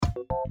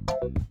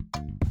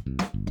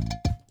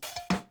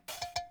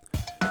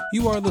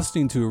You are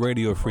listening to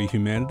Radio Free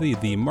Humanity,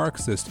 the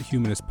Marxist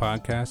Humanist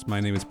podcast. My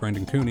name is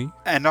Brendan Cooney.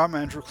 And I'm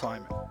Andrew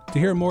Kleiman. To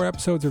hear more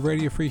episodes of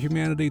Radio Free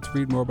Humanity, to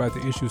read more about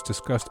the issues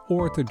discussed,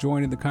 or to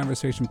join in the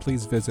conversation,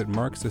 please visit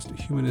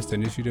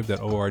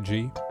MarxistHumanistInitiative.org.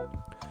 You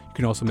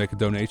can also make a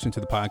donation to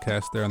the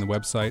podcast there on the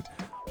website.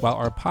 While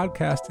our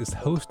podcast is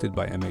hosted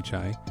by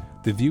MHI,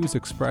 the views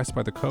expressed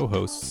by the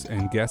co-hosts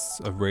and guests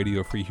of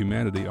Radio Free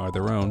Humanity are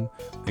their own.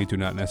 They do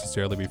not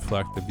necessarily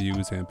reflect the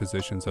views and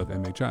positions of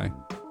MHI.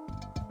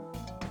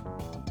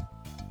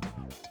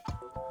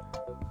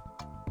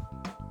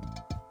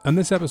 On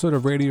this episode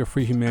of Radio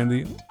Free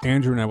Humanity,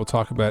 Andrew and I will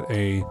talk about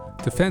a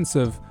defense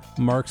of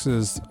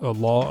Marx's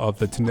law of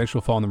the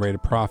tendential fall in the rate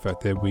of profit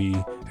that we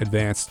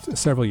advanced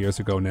several years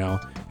ago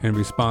now in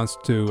response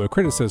to a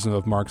criticism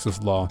of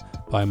Marx's law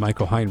by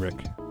Michael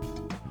Heinrich.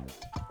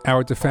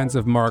 Our defense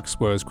of Marx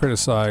was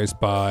criticized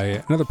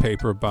by another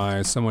paper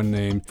by someone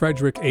named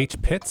Frederick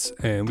H. Pitts,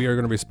 and we are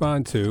going to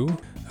respond to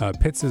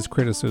Pitts's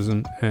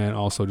criticism and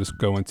also just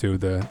go into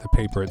the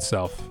paper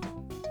itself.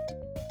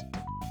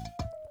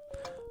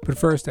 But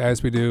first,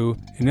 as we do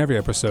in every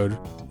episode,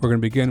 we're going to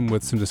begin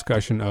with some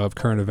discussion of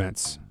current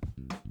events.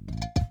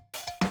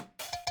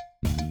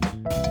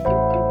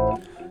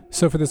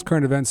 So for this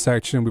current events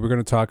section, we were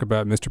going to talk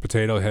about Mr.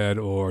 Potato Head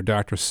or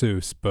Dr.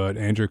 Seuss, but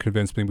Andrew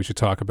convinced me we should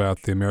talk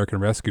about the American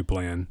Rescue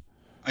Plan.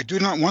 I do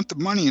not want the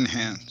money in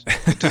hand.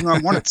 I do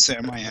not want it,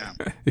 Sam, I am.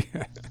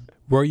 Yeah.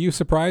 Were you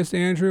surprised,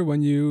 Andrew,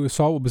 when you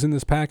saw what was in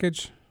this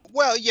package?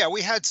 Well, yeah,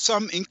 we had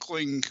some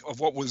inkling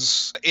of what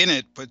was in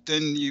it, but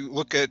then you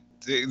look at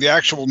the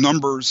actual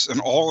numbers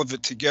and all of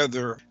it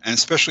together, and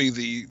especially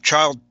the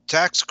child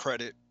tax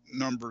credit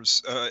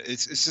numbers,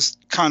 it's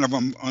just kind of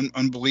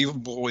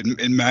unbelievable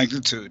in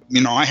magnitude.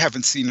 You know, I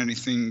haven't seen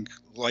anything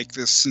like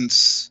this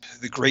since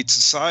the Great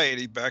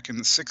Society back in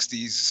the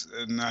 60s,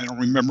 and I don't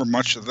remember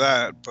much of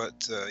that,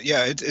 but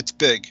yeah, it's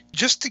big.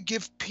 Just to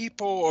give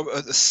people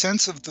a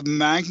sense of the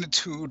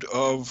magnitude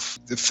of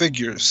the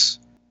figures,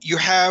 you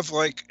have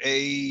like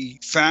a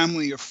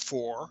family of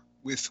four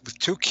with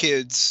two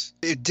kids.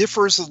 It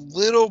differs a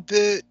little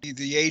bit,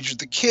 the age of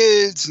the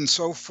kids and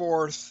so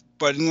forth,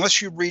 but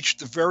unless you reach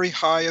the very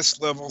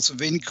highest levels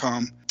of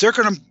income, they're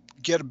going to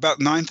get about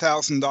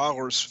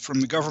 $9,000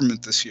 from the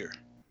government this year.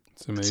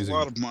 It's amazing. It's a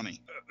lot of money.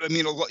 I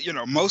mean,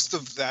 most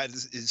of that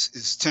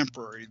is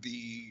temporary.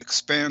 The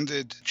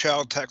expanded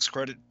child tax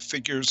credit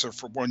figures are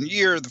for 1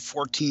 year, the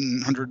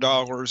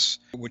 $1,400,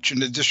 which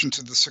in addition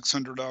to the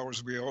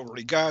 $600 we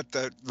already got,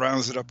 that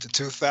rounds it up to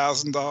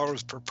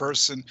 $2,000 per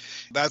person.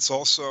 That's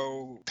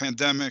also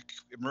pandemic,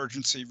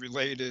 emergency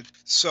related.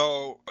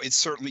 So it's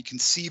certainly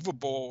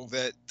conceivable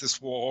that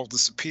this will all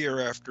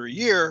disappear after a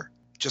year,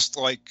 just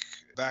like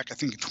back, I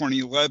think, in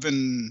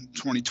 2011,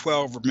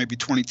 2012, or maybe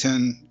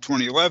 2010,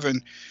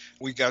 2011,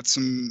 we got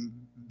some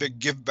big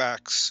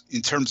givebacks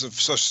in terms of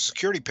Social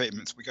Security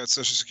payments. We got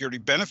Social Security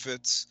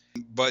benefits,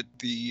 but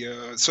the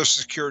Social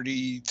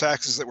Security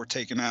taxes that were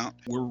taken out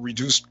were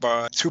reduced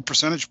by 2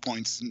 percentage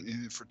points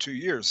for 2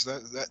 years.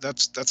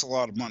 That's a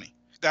lot of money.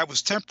 That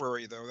was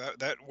temporary, though.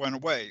 That went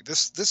away.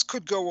 This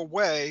could go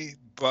away,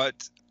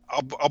 but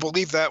I'll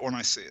believe that when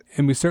I see it.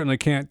 And we certainly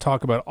can't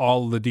talk about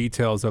all the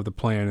details of the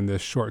plan in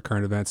this short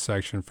current events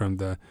section, from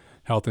the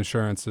health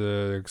insurance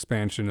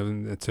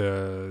expansion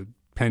to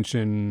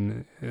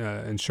pension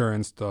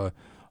insurance, the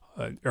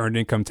earned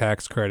income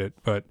tax credit.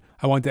 But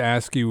I want to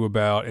ask you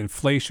about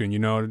inflation. You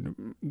know,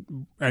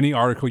 any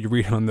article you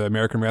read on the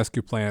American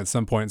Rescue Plan at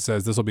some point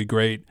says this will be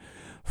great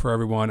for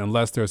everyone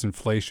unless there's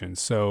inflation.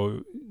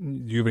 So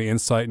do you have any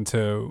insight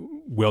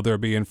into will there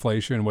be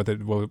inflation, what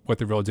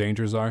the real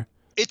dangers are?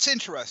 It's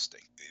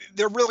interesting.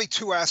 There are really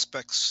two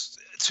aspects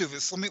to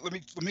this.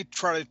 Let me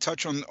try to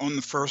touch on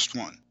the first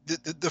one.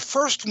 The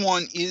first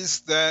one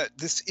is that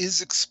this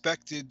is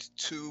expected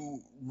to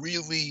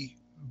really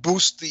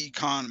boost the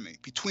economy.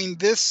 Between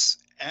this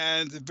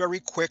and the very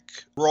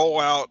quick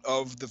rollout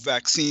of the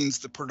vaccines,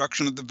 the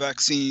production of the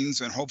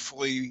vaccines, and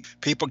hopefully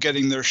people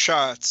getting their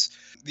shots,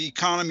 the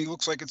economy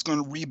looks like it's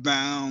going to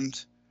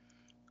rebound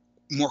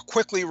more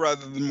quickly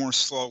rather than more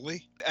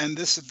slowly. And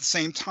this at the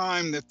same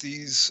time that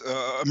these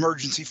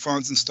emergency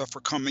funds and stuff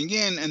are coming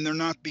in, and they're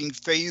not being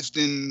phased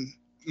in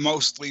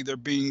mostly, they're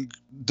being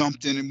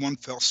dumped in one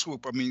fell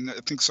swoop. I mean, I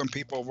think some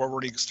people have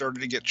already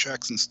started to get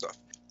checks and stuff.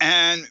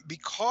 And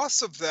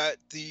because of that,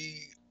 the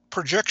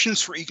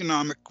projections for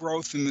economic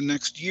growth in the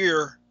next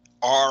year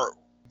are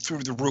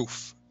through the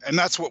roof. And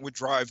that's what would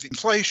drive the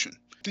inflation.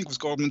 I think it was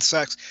Goldman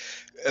Sachs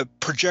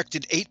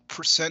projected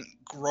 8%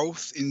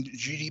 growth in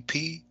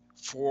GDP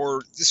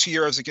for this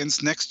year as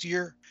against next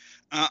year.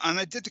 And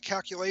I did the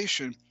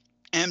calculation,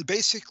 and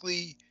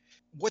basically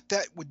what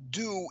that would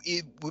do,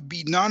 it would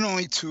be not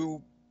only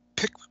to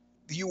pick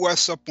the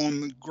U.S. up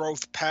on the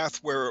growth path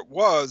where it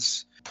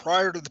was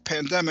prior to the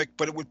pandemic,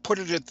 but it would put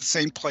it at the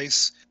same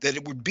place that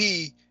it would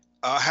be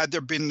had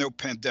there been no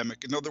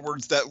pandemic. In other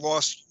words, that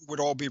loss would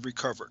all be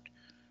recovered.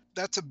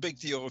 that's a big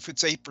deal. If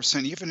it's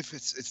 8%, even if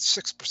it's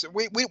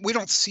 6%, we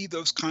don't see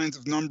those kinds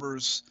of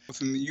numbers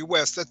within the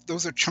U.S. That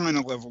those are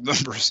China level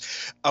numbers.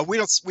 We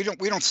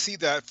don't see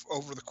that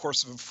over the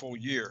course of a full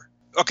year.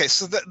 Okay,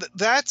 so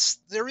that's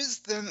there is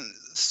then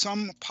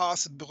some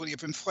possibility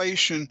of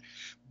inflation,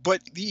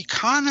 but the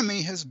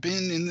economy has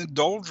been in the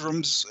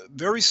doldrums,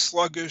 very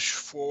sluggish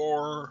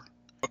for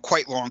a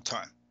quite long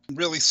time,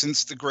 really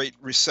since the Great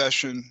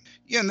Recession.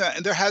 Yeah,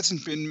 and there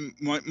hasn't been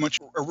much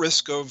a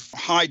risk of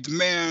high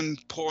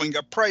demand pulling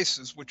up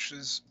prices, which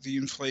is the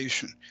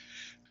inflation.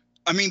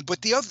 I mean,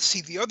 but the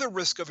other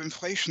risk of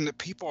inflation that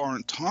people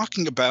aren't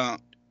talking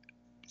about,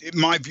 in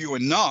my view,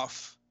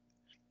 enough,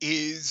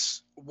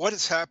 is what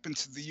has happened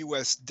to the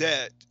U.S.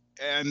 debt,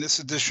 and this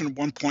additional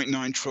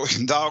 $1.9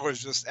 trillion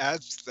just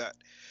adds to that.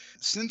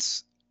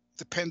 Since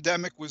the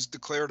pandemic was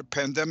declared a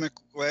pandemic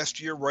last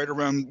year, right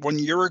around 1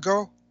 year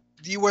ago,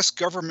 the U.S.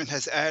 government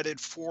has added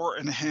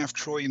 $4.5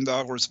 trillion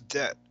of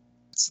debt.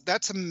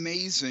 That's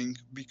amazing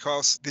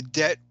because the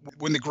debt,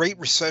 when the Great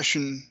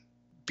Recession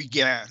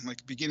began, like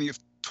the beginning of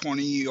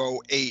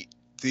 2008,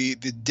 the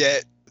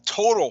debt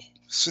total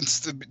since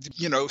since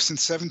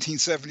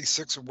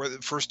 1776, or where the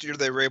first year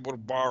they were able to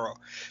borrow,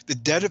 the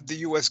debt of the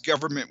U.S.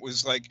 government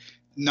was like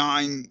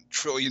 $9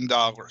 trillion.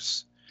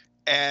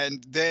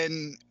 And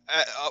then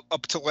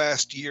up to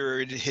last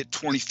year, it hit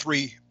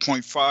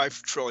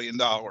 $23.5 trillion,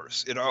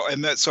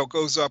 and that so it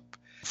goes up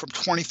from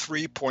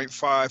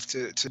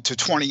 23.5 to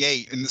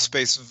 28 in the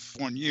space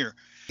of 1 year.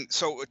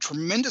 So a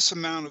tremendous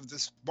amount of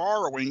this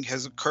borrowing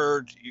has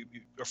occurred,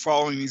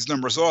 following these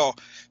numbers all,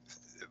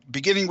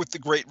 beginning with the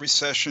Great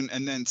Recession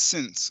and then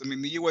since. I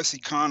mean, the U.S.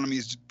 economy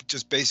has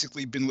just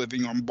basically been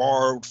living on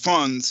borrowed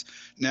funds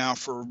now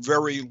for a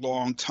very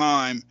long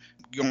time,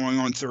 going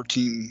on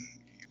 13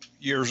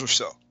 years or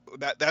so.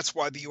 That's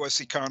why the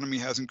U.S. economy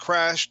hasn't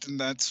crashed, and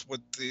that's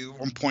what the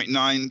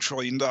 $1.9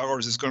 trillion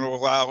is going to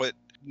allow it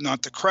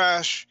not to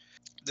crash.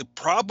 The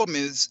problem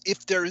is,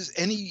 if there is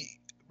any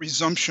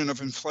resumption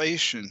of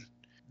inflation,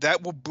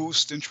 that will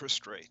boost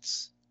interest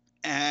rates.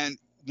 And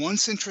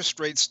once interest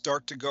rates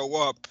start to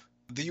go up,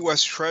 the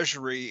U.S.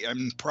 Treasury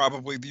and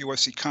probably the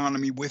U.S.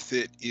 economy with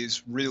it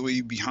is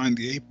really behind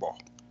the eight ball.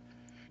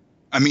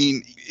 I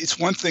mean, it's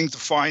one thing to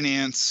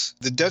finance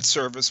the debt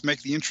service,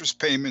 make the interest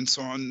payments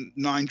on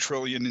 $9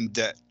 trillion in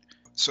debt.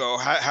 So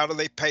how do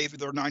they pay for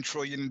their $9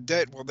 trillion in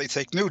debt? Well, they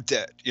take new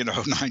debt,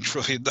 $9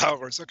 trillion.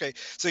 Okay,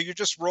 so you're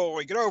just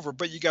rolling it over,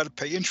 but you got to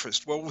pay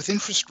interest. Well, with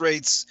interest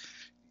rates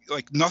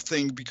like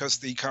nothing, because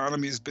the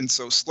economy has been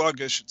so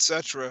sluggish, et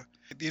cetera,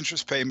 the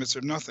interest payments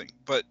are nothing.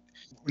 But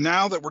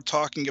now that we're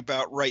talking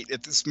about right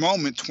at this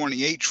moment,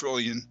 28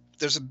 trillion,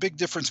 there's a big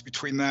difference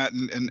between that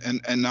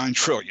and 9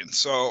 trillion.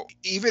 So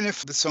even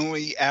if it's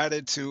only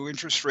added to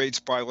interest rates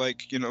by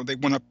they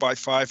went up by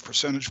 5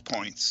 percentage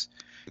points,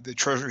 the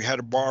Treasury had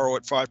to borrow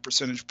at 5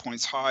 percentage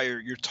points higher,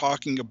 you're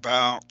talking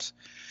about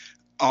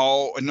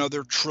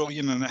another $1.5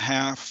 trillion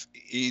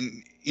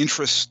in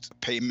interest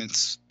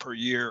payments per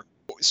year.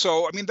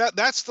 So, I mean,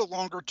 that's the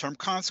longer term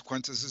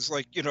consequences, is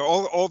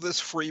all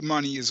this free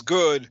money is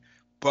good,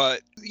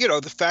 but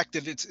the fact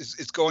that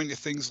it's going to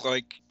things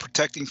like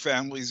protecting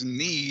families in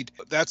need,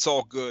 that's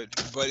all good,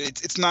 but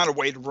it's not a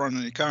way to run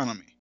an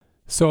economy.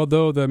 So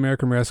although the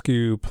American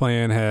Rescue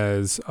Plan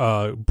has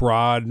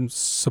broad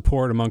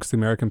support amongst the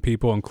American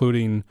people,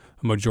 including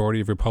a majority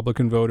of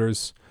Republican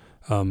voters,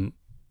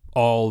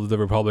 all of the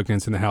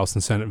Republicans in the House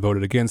and Senate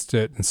voted against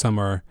it, and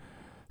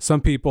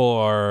some people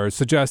are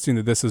suggesting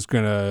that this is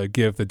going to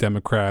give the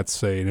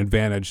Democrats an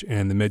advantage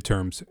in the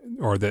midterms,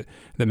 or that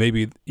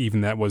maybe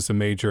even that was the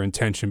major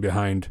intention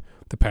behind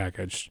the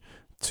package,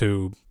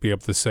 to be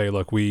able to say,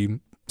 look, we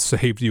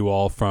saved you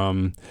all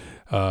from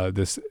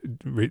this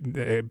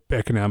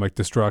economic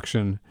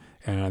destruction,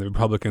 and the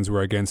Republicans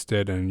were against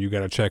it, and you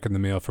got a check in the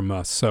mail from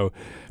us. So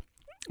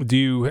do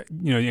you,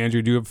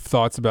 Andrew, do you have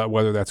thoughts about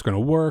whether that's going to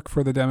work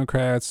for the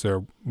Democrats,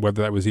 or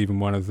whether that was even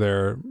one of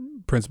their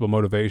principal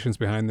motivations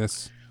behind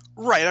this?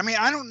 Right. I mean,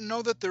 I don't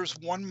know that there's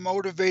one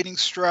motivating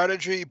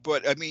strategy,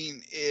 but I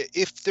mean,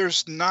 if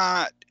there's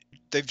not,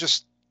 they've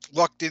just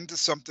lucked into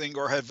something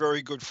or had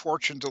very good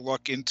fortune to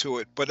luck into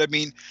it. But I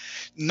mean,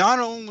 not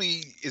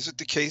only is it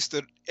the case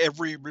that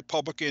every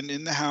Republican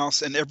in the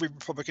House and every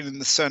Republican in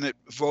the Senate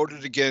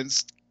voted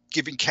against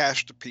giving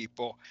cash to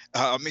people.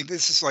 I mean,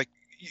 this is like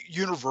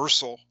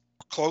universal,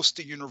 close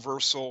to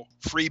universal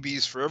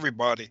freebies for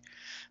everybody,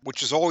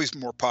 which is always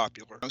more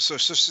popular. So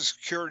Social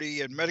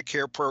Security and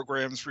Medicare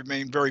programs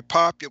remain very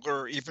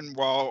popular, even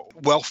while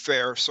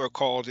welfare,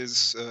 so-called,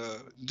 is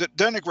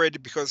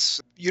denigrated, because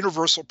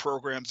universal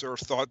programs are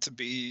thought to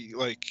be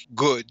like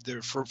good.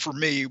 They're for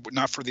me, but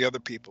not for the other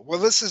people. Well,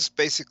 this is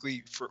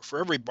basically for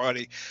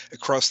everybody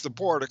across the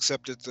board,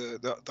 except at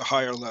the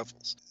higher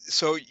levels.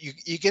 So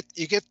you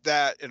get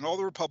that, and all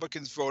the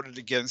Republicans voted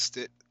against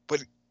it.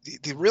 But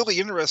the really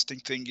interesting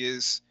thing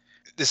is,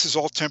 this is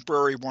all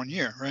temporary 1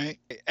 year, right?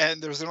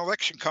 And there's an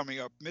election coming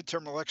up,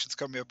 midterm elections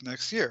coming up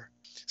next year.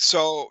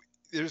 So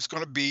there's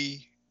going to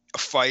be a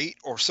fight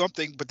or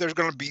something, but there's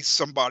going to be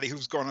somebody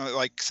who's going to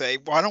like say,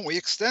 why don't we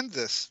extend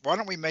this? Why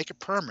don't we make it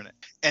permanent?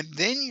 And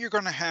then you're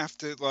going to have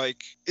to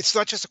like, it's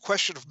not just a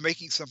question of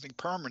making something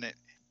permanent.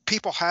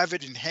 People have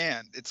it in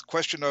hand. It's a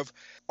question of,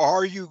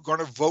 are you going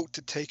to vote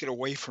to take it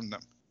away from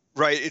them?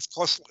 Right? It's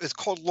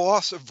called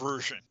loss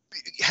aversion.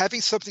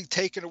 Having something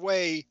taken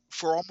away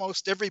for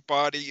almost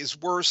everybody is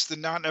worse than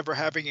not ever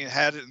having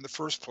had it in the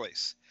first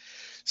place.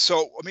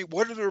 So, I mean,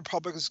 what are the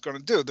Republicans going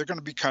to do? They're going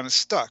to be kind of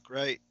stuck,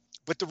 right?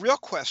 But the real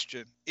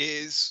question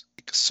is,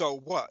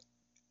 so what?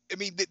 I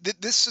mean,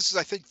 this is,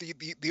 I think,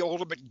 the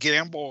ultimate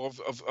gamble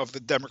of the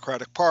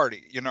Democratic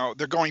Party. You know,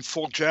 they're going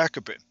full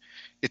Jacobin.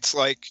 It's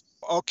like,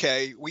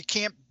 okay, we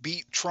can't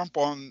beat Trump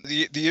on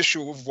the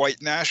issue of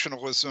white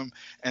nationalism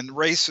and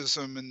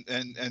racism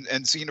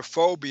and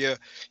xenophobia,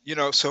 you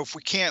know, so if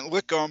we can't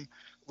lick them,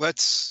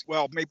 let's,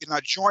 well, maybe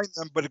not join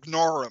them, but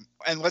ignore them.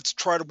 And let's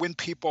try to win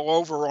people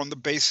over on the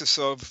basis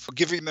of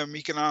giving them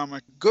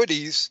economic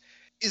goodies.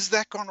 Is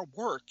that going to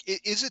work?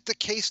 Is it the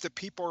case that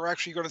people are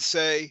actually going to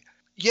say,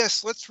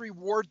 yes, let's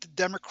reward the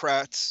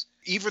Democrats,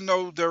 even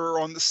though they're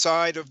on the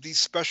side of these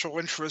special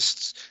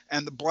interests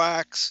and the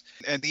blacks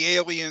and the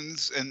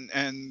aliens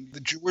and the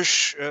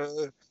Jewish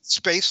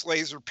space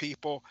laser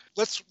people?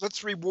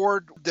 Let's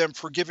reward them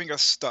for giving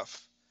us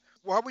stuff.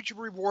 Why would you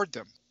reward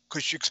them?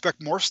 Because you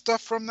expect more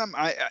stuff from them?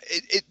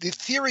 The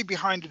theory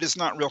behind it is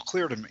not real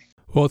clear to me.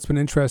 Well, it's been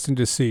interesting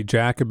to see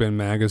Jacobin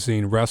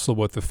magazine wrestle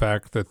with the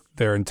fact that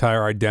their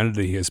entire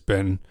identity has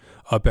been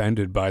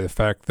upended by the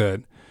fact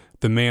that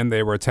the man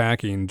they were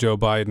attacking, Joe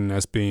Biden,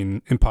 as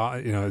being,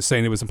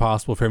 saying it was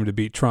impossible for him to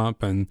beat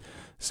Trump and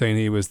saying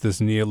he was this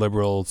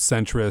neoliberal,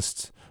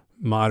 centrist,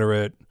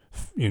 moderate,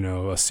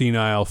 a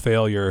senile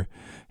failure,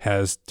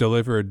 has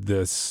delivered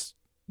this,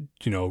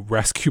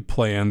 rescue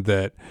plan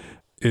that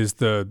is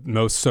the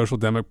most social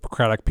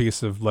democratic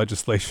piece of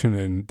legislation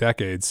in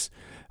decades.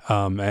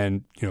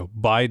 And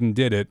Biden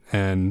did it,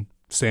 and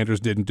Sanders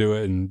didn't do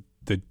it, and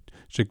the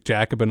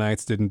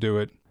Jacobinites didn't do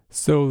it.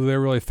 So they're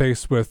really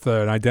faced with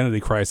an identity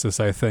crisis,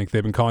 I think.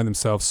 They've been calling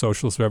themselves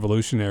socialist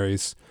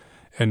revolutionaries,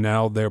 and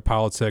now their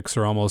politics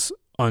are almost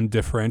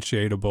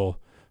undifferentiatable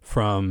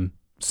from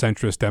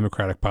centrist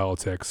democratic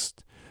politics.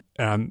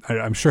 And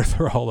I'm sure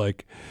they're all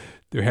like,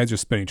 their heads are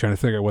spinning, trying to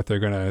figure out what they're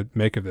going to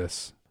make of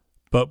this.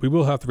 But we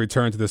will have to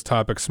return to this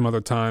topic some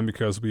other time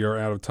because we are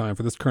out of time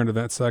for this current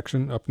event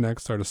section. Up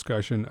next, our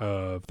discussion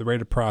of the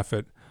rate of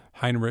profit,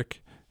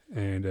 Heinrich,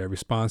 and a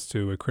response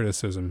to a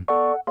criticism.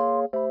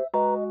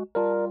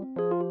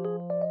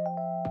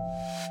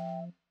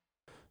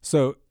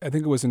 So I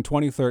think it was in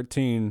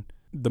 2013,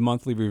 the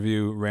Monthly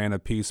Review ran a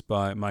piece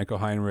by Michael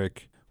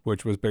Heinrich,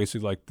 which was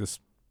basically like this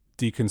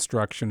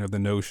deconstruction of the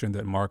notion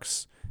that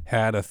Marx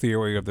had a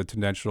theory of the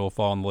tendential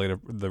fall in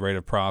the rate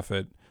of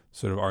profit,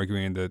 sort of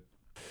arguing that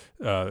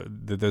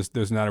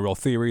there's not a real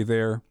theory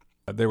there.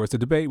 There was a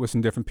debate with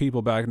some different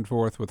people back and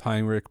forth with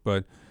Heinrich,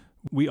 but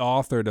we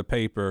authored a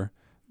paper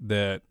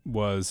that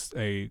was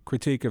a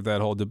critique of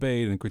that whole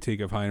debate and critique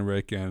of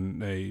Heinrich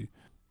and a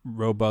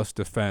robust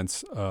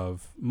defense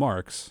of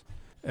Marx.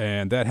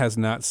 And that has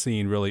not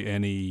seen really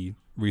any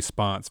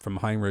response from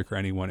Heinrich or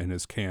anyone in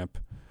his camp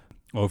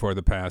over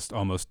the past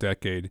almost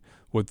decade,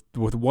 with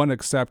one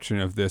exception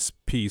of this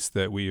piece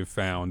that we have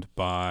found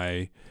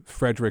by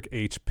Frederick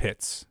H.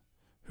 Pitts,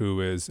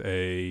 who is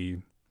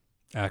a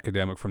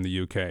academic from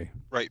the UK.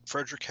 Right,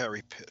 Frederick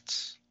Harry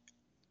Pitts.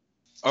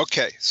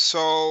 Okay,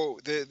 so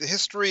the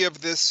history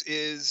of this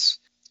is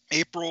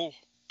April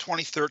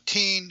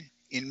 2013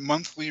 in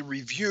Monthly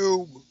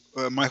Review.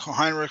 Michael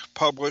Heinrich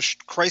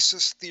published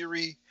Crisis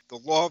Theory, the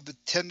Law of the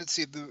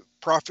Tendency of the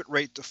Profit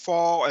Rate to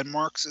Fall, and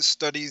Marxist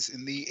Studies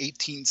in the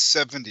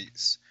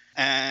 1870s.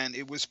 And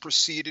it was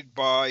preceded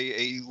by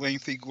a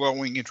lengthy,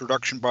 glowing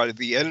introduction by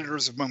the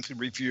editors of Monthly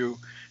Review,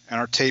 and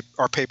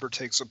our paper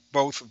takes up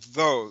both of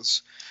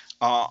those.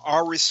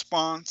 Our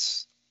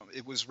response,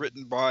 it was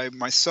written by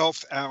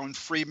myself, Alan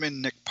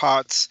Freeman, Nick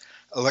Potts,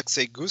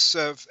 Alexei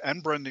Gusev,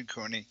 and Brendan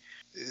Cooney.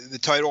 The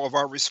title of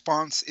our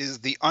response is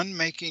The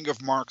Unmaking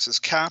of Marx's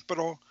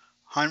Capital,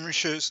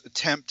 Heinrich's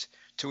Attempt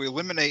to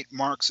Eliminate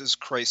Marx's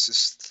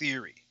Crisis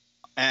Theory.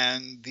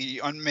 And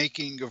the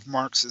Unmaking of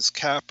Marx's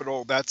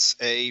Capital, that's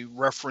a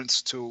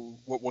reference to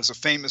what was a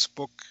famous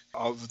book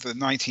of the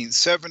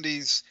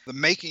 1970s, The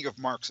Making of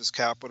Marx's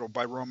Capital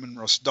by Roman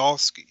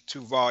Rosdolsky,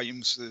 2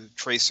 volumes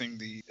tracing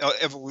the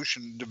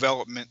evolution and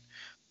development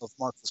of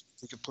Marx's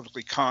political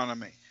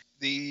economy.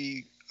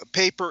 The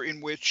paper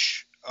in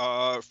which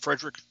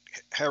Frederick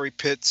Harry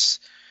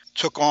Pitts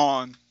took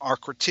on our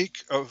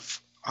critique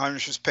of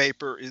Heinrich's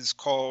paper is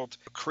called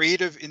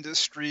Creative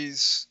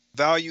Industries,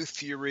 Value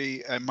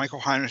Theory, and Michael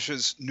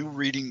Heinrich's New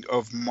Reading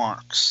of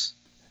Marx.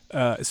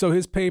 So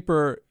his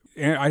paper,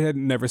 I had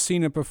never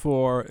seen it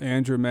before.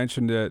 Andrew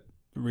mentioned it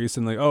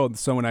recently. Oh,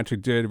 someone actually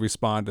did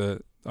respond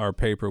to our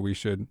paper. We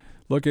should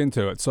look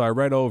into it. So I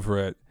read over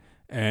it,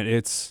 and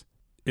it's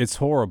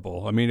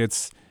horrible. I mean,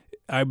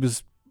 I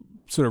was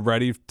sort of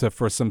ready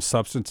for some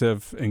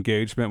substantive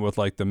engagement with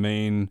like the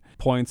main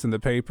points in the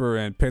paper,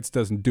 and Pitts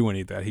doesn't do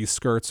any of that. He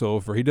skirts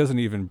over. He doesn't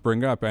even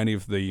bring up any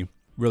of the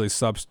really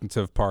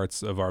substantive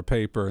parts of our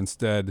paper.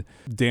 Instead,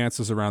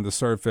 dances around the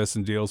surface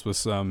and deals with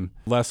some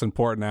less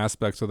important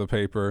aspects of the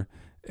paper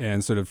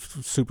and sort of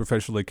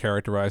superficially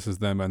characterizes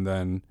them, and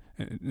then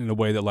in a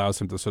way that allows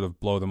him to sort of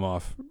blow them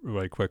off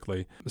really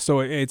quickly. So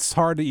it's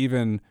hard to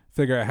even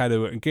figure out how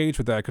to engage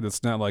with that because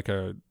it's not like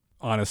a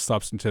honest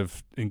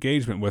substantive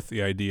engagement with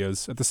the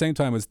ideas. At the same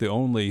time, it's the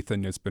only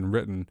thing that's been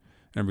written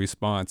in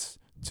response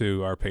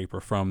to our paper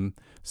from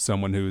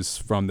someone who's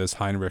from this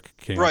Heinrich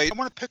camp. Right. I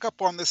want to pick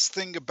up on this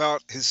thing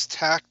about his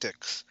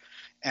tactics,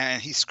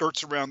 and he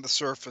skirts around the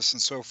surface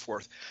and so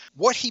forth.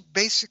 What he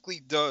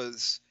basically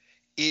does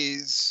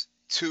is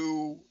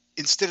to,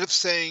 instead of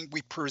saying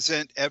we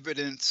present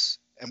evidence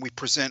and we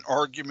present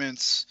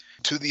arguments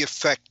to the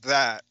effect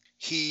that,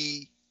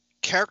 he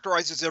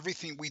characterizes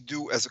everything we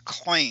do as a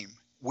claim,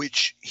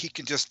 which he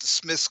can just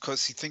dismiss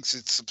because he thinks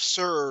it's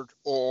absurd,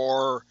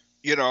 or,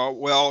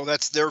 well,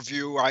 that's their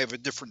view, I have a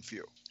different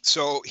view.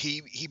 So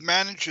he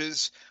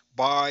manages,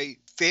 by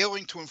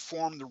failing to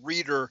inform the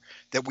reader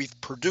that we've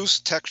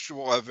produced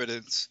textual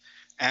evidence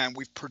and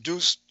we've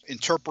produced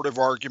interpretive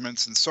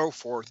arguments and so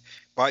forth,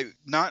 by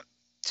not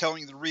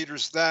telling the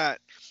readers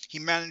that, he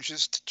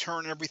manages to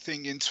turn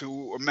everything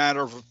into a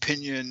matter of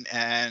opinion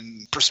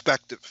and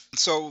perspective.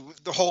 So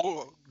the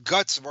whole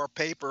guts of our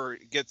paper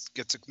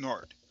gets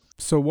ignored.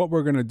 So what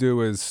we're going to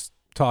do is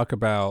talk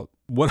about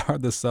what are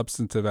the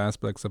substantive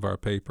aspects of our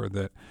paper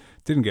that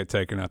didn't get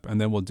taken up, and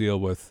then we'll deal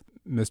with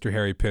Mr.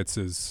 Harry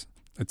Pitts's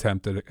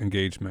attempt at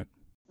engagement.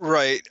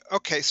 Right.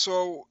 Okay,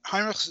 so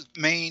Heinrich's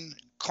main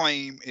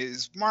claim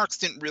is Marx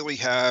didn't really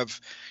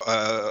have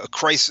a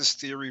crisis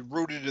theory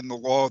rooted in the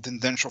law of the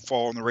tendential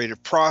fall and the rate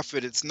of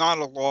profit. It's not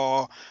a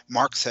law.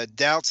 Marx had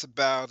doubts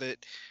about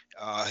it.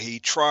 He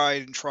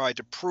tried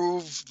to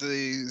prove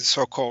the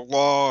so-called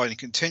law, and he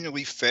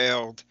continually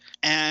failed.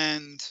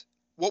 And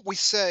what we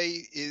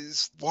say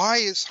is, why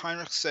is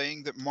Heinrich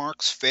saying that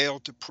Marx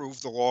failed to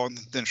prove the law of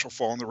the tendential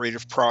fall and the rate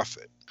of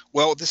profit?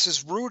 Well, this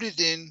is rooted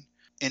in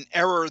an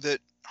error that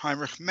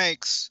Heinrich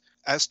makes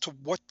as to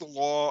what the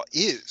law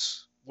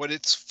is, what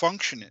its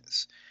function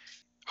is.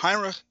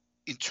 Heinrich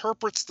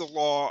interprets the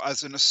law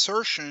as an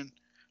assertion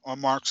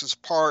on Marx's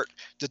part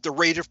that the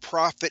rate of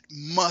profit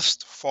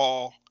must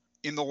fall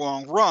in the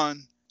long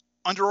run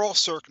under all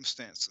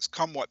circumstances,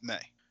 come what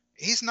may.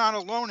 He's not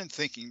alone in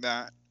thinking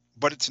that,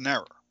 but it's an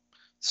error.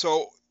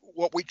 So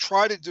what we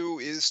try to do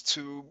is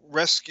to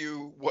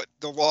rescue what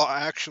the law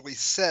actually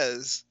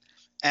says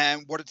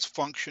and what its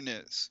function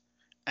is.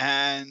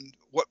 And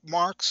what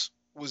Marx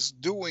was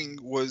doing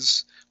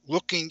was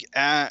looking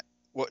at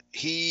what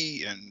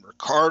he and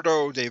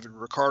David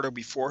Ricardo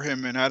before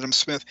him, and Adam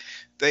Smith,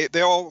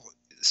 they all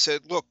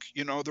said, look,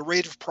 the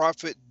rate of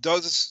profit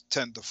does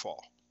tend to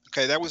fall.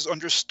 Okay, that was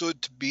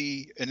understood to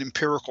be an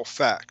empirical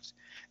fact.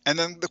 And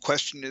then the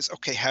question is,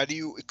 okay, how do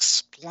you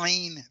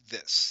explain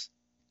this?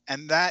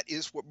 And that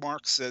is what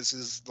Marx says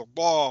is the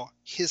law,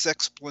 his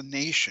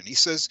explanation. He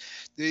says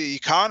the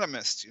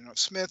economists,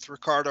 Smith,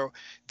 Ricardo,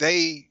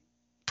 they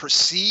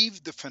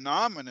perceived the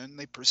phenomenon,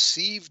 they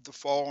perceived the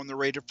fall in the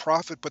rate of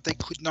profit, but they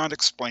could not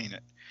explain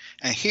it.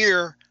 And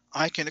here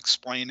I can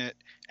explain it,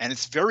 and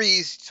it's very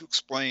easy to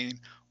explain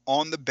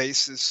on the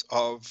basis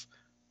of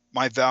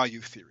my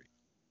value theory.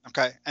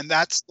 Okay, and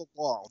that's the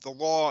law. The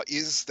law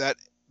is that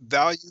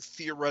value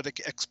theoretic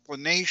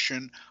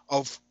explanation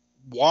of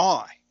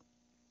why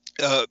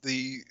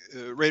the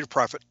rate of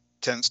profit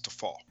tends to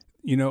fall.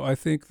 I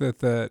think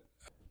that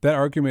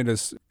argument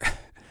is, I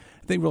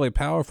think, really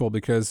powerful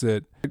because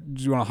you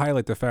want to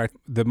highlight the fact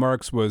that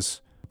Marx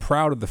was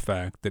proud of the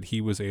fact that he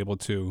was able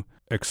to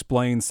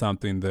explain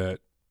something that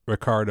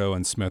Ricardo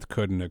and Smith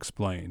couldn't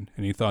explain.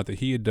 And he thought that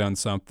he had done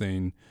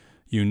something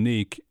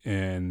unique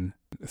in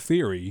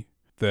theory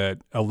that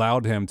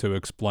allowed him to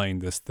explain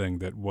this thing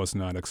that was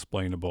not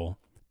explainable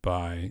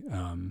by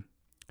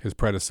his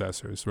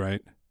predecessors,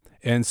 right?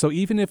 And so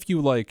even if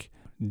you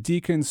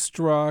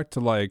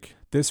deconstruct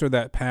this or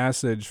that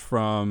passage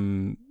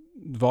from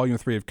Volume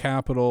 3 of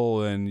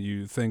Capital, and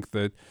you think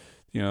that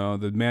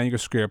the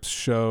manuscripts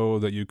show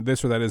that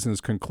this or that isn't as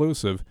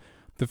conclusive,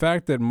 the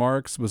fact that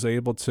Marx was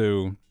able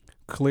to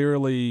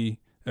clearly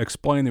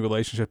explain the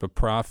relationship of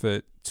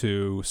profit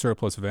to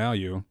surplus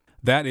value,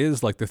 that is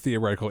the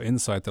theoretical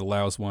insight that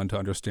allows one to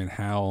understand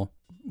how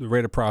the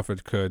rate of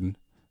profit could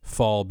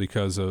fall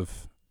because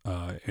of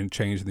and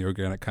change in the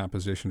organic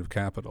composition of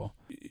capital.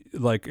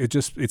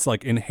 It's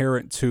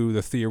inherent to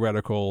the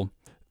theoretical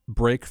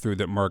breakthrough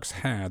that Marx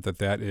had,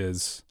 that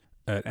is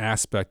an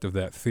aspect of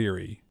that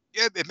theory.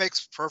 Yeah, it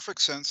makes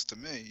perfect sense to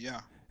me, yeah.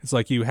 It's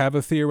you have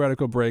a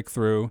theoretical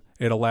breakthrough,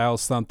 it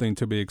allows something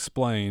to be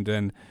explained,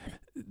 and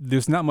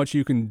there's not much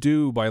you can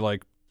do by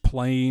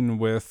playing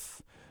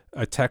with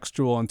a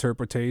textual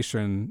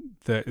interpretation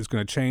that is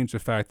going to change the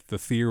fact that the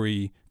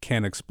theory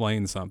can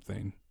explain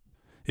something.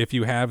 If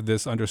you have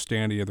this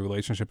understanding of the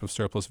relationship of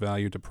surplus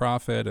value to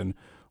profit and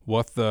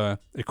what the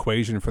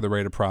equation for the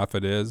rate of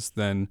profit is,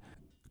 then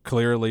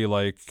clearly,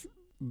 like,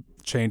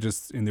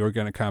 changes in the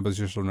organic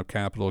composition of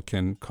capital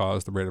can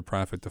cause the rate of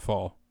profit to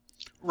fall.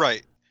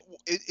 Right.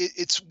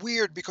 It's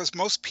weird because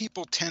most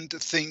people tend to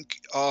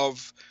think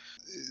of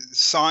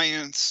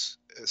science,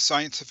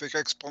 scientific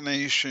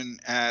explanation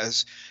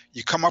as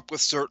you come up with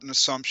certain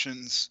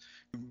assumptions,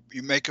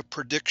 you make a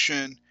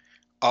prediction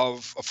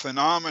of a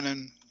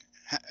phenomenon,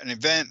 an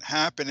event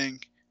happening,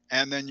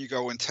 and then you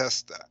go and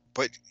test that.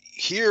 But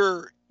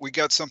here we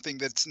got something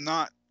that's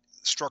not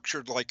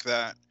structured like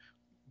that.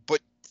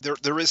 But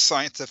there is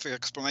scientific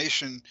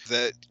explanation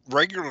that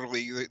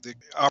regularly that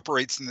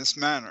operates in this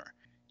manner.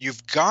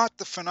 You've got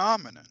the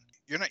phenomenon.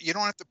 You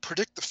don't have to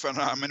predict the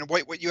phenomenon.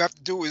 What you have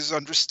to do is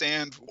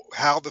understand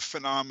how the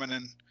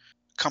phenomenon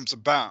comes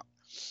about.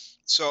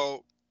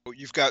 So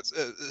you've got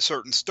a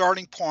certain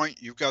starting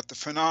point, you've got the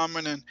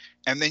phenomenon,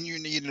 and then you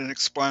need an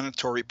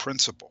explanatory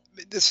principle.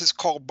 This is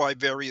called by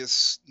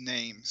various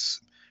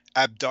names: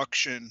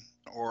 abduction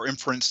or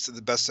inference to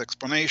the best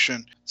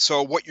explanation.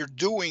 So what you're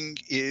doing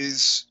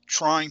is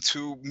trying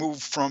to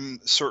move from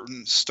a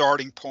certain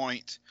starting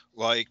point,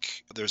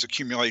 like there's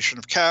accumulation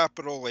of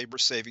capital,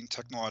 labor-saving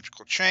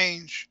technological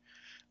change.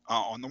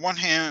 On the one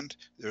hand,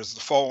 there's the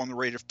fall in the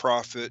rate of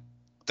profit.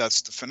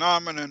 That's the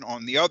phenomenon.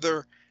 On the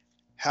other,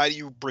 how do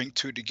you bring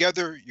two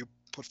together? You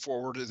put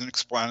forward an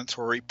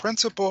explanatory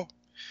principle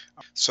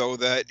so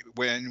that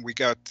when we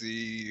got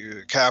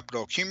the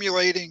capital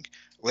accumulating,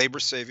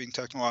 labor-saving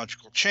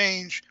technological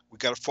change, we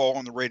got a fall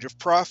in the rate of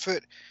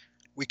profit.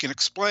 We can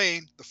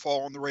explain the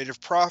fall in the rate of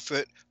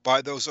profit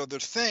by those other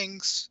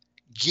things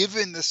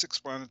given this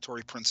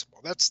explanatory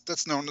principle.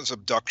 That's known as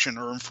abduction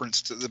or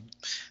inference to the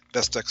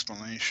best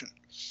explanation.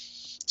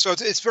 So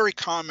it's very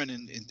common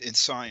in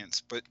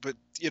science, but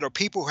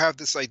people who have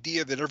this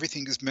idea that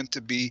everything is meant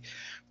to be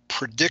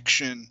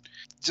prediction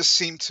just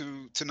seem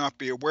to not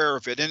be aware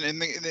of it. And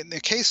in the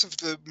case of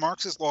the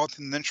Marxist law of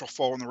tendential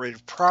fall in the rate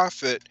of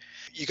profit,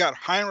 you got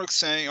Heinrich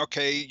saying,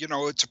 okay,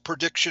 it's a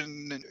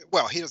prediction.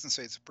 Well, he doesn't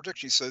say it's a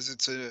prediction. He says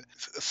it's a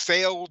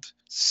failed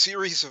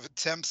series of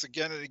attempts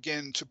again and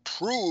again to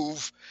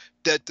prove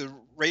that the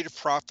rate of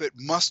profit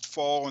must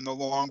fall in the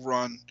long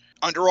run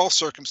under all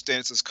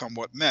circumstances, come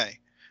what may.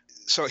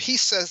 So he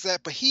says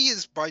that, but he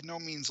is by no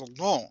means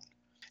alone.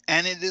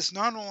 And it is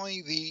not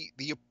only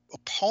the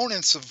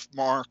opponents of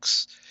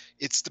Marx,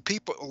 it's the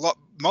people,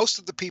 most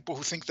of the people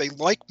who think they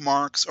like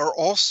Marx are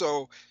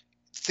also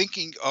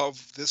thinking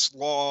of this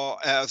law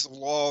as a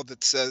law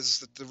that says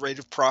that the rate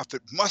of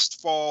profit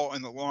must fall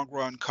in the long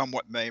run, come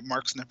what may.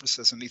 Marx never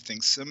says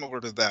anything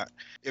similar to that.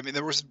 I mean,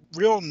 there was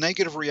real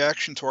negative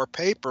reaction to our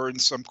paper in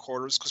some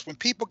quarters, because when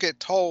people get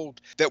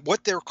told that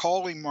what they're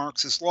calling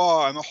Marx's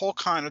law and the whole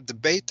kind of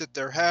debate that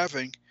they're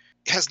having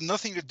has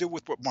nothing to do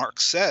with what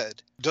Marx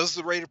said. Does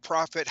the rate of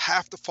profit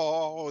have to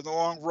fall in the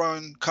long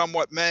run, come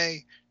what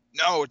may?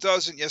 No, it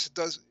doesn't. Yes, it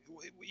does.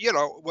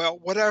 Well,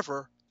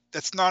 whatever.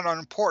 That's not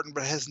unimportant,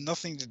 but it has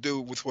nothing to do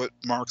with what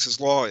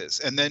Marx's law is.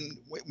 And then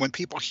when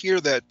people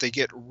hear that, they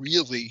get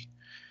really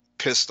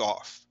pissed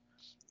off.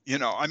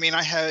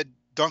 I had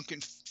Duncan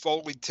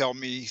Foley tell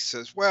me, he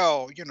says,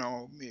 well,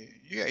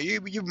 yeah,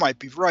 you might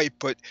be right,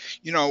 but,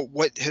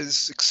 what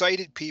has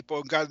excited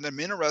people and gotten them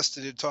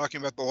interested in talking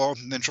about the law of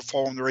tendential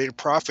fall in the rate of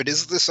profit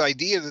is this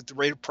idea that the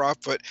rate of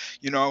profit,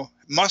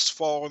 must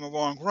fall in the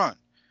long run.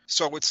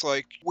 So it's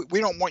like, we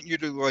don't want you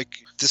to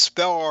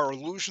dispel our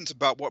illusions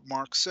about what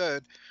Marx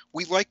said.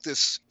 We like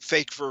this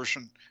fake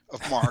version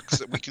of Marx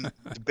that we can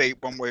debate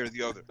one way or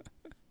the other.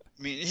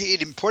 I mean, he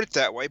didn't put it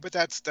that way, but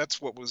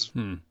that's what was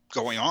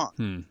going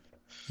on.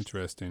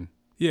 Interesting.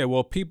 Yeah,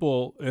 well,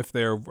 people, if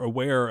they're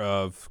aware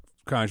of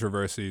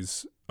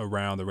controversies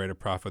around the rate of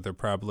profit, they're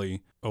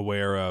probably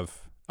aware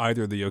of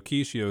either the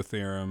Yokishio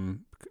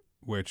theorem,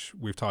 which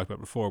we've talked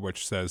about before,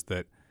 which says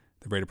that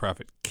the rate of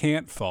profit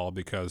can't fall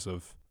because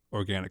of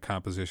organic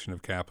composition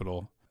of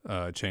capital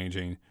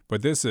changing.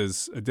 But this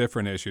is a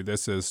different issue.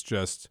 This is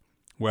just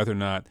whether or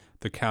not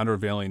the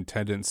countervailing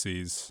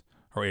tendencies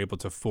are able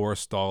to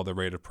forestall the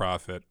rate of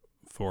profit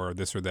for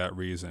this or that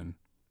reason.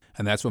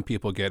 And that's when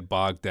people get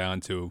bogged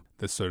down to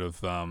this sort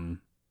of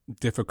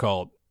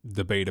difficult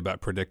debate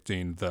about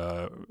predicting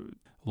the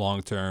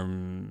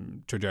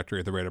long-term trajectory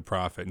of the rate of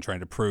profit and trying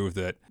to prove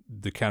that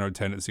the counter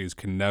tendencies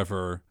can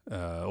never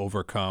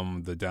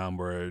overcome the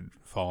downward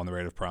fall in the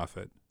rate of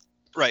profit.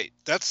 Right.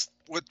 That's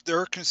what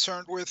they're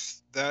concerned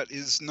with. That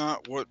is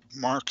not what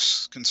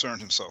Marx concerned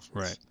himself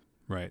with.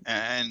 Right.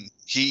 And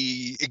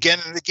he, again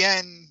and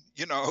again,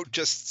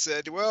 just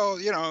said, well,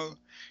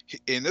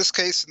 in this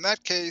case, in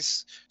that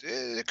case,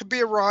 it could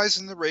be a rise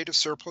in the rate of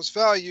surplus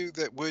value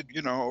that would,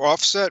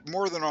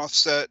 more than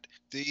offset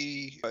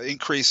the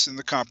increase in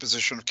the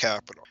composition of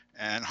capital.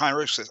 And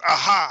Heinrich says,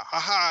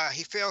 aha,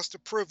 he fails to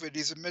prove it.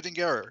 He's admitting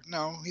error.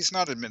 No, he's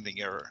not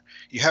admitting error.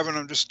 You haven't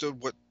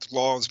understood what the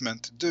law is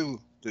meant to do,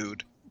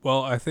 dude.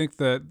 Well, I think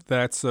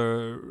that's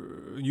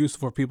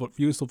useful for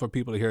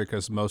people to hear,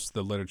 because most of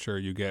the literature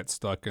you get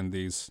stuck in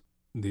these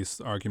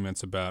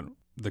arguments about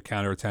the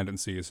counter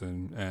tendencies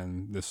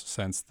and this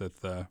sense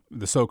that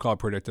the so-called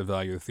predictive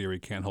value theory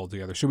can't hold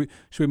together. Should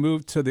we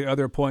move to the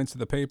other points of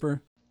the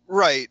paper?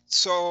 Right.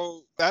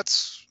 So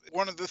that's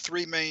one of the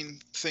three main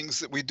things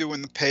that we do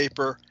in the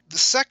paper. The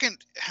second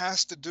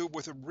has to do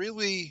with a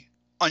really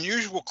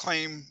unusual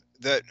claim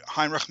that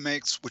Heinrich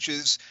makes, which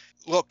is,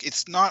 look,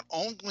 it's not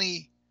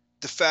only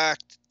the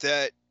fact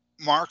that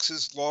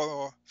Marx's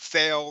law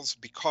fails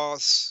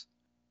because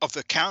of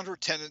the counter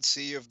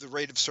tendency of the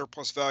rate of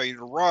surplus value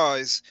to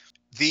rise,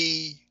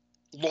 the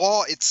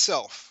law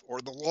itself, or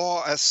the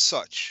law as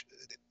such,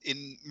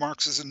 in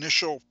Marx's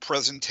initial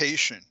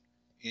presentation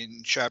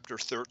in chapter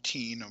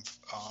 13 of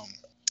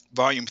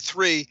volume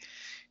 3,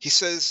 he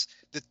says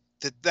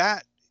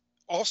that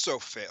also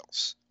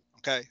fails.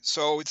 Okay,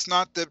 so it's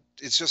not that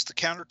it's just the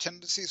counter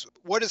tendencies.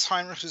 What is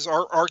Heinrich's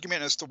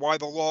argument as to why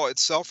the law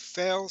itself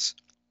fails?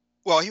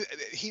 Well,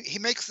 he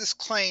makes this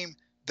claim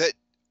that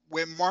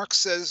when Marx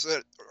says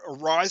that a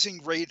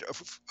rising rate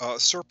of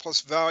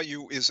surplus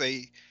value is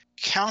a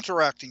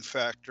counteracting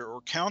factor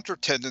or counter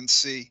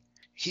tendency,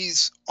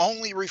 he's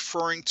only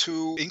referring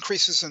to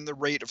increases in the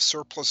rate of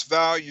surplus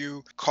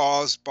value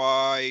caused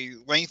by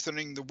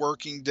lengthening the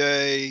working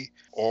day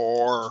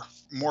or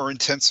more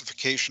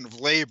intensification of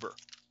labor.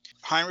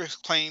 Heinrich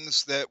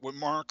claims that when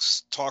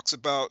Marx talks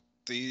about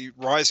the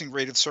rising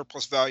rate of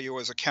surplus value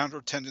as a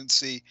counter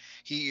tendency,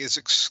 he is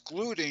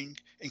excluding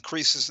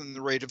increases in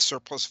the rate of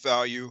surplus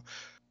value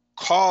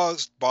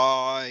caused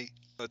by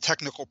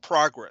technical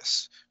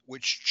progress,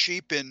 which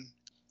cheapen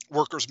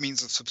workers'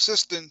 means of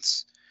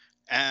subsistence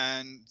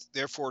and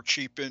therefore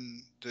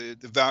cheapen the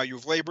value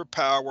of labor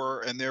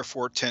power and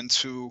therefore tend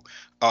to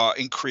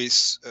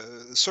increase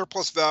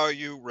surplus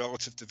value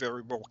relative to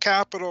variable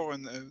capital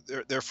and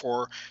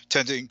therefore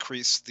tend to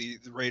increase the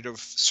rate of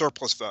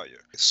surplus value.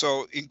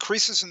 So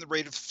increases in the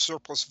rate of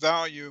surplus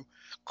value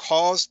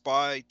caused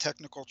by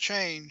technical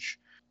change,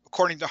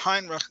 according to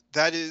Heinrich,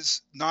 that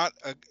is not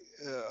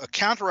a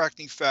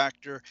counteracting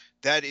factor,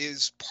 that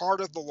is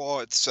part of the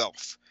law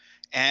itself.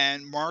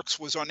 And Marx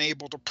was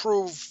unable to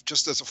prove,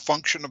 just as a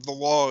function of the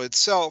law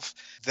itself,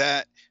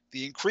 that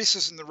the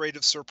increases in the rate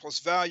of surplus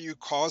value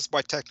caused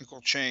by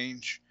technical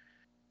change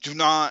do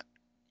not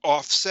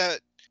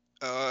offset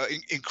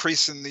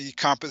increase in the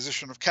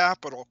composition of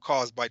capital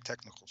caused by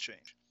technical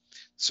change.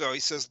 So he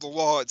says the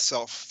law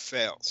itself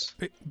fails.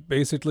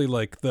 Basically,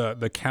 like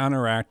the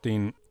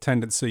counteracting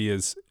tendency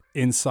is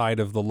inside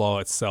of the law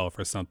itself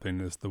or something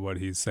is what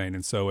he's saying.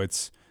 And so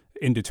it's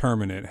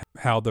indeterminate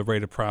how the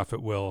rate of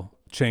profit will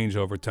change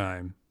over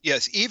time.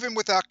 Yes, even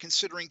without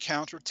considering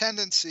counter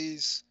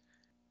tendencies,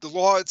 the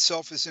law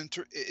itself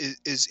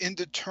is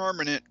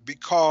indeterminate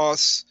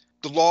because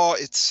the law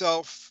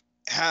itself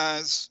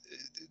has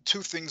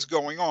two things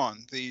going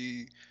on.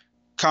 The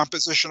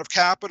composition of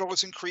capital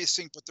is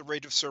increasing, but the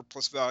rate of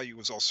surplus value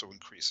is also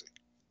increasing.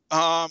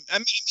 I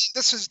mean,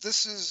 this is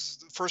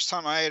the first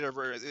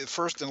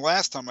and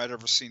last time I'd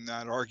ever seen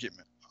that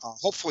argument.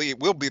 Hopefully, it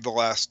will be the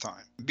last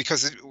time,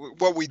 because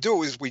what we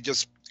do is we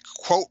just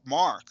quote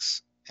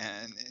Marx,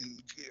 and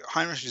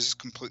Heinrich is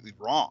completely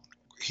wrong.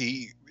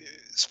 He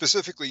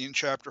specifically in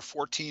chapter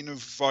 14 of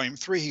volume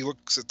 3, he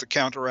looks at the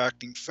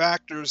counteracting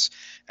factors,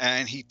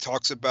 and he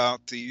talks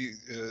about the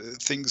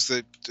things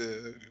that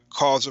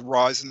cause a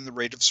rise in the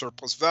rate of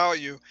surplus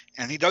value.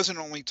 And he doesn't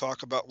only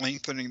talk about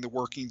lengthening the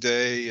working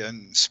day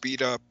and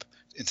speed up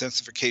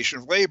intensification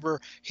of labor.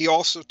 He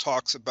also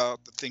talks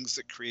about the things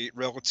that create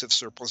relative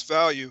surplus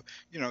value,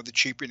 the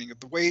cheapening of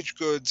the wage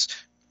goods,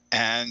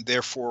 and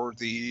therefore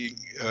the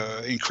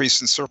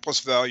increase in surplus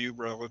value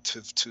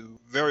relative to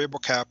variable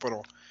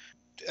capital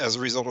as a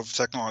result of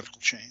technological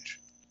change.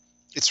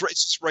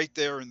 It's right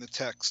there in the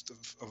text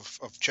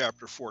of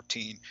chapter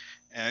 14.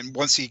 And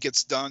once he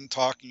gets done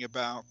talking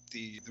about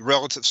the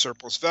relative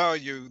surplus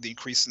value, the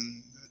increase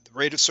in the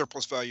rate of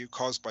surplus value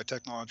caused by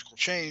technological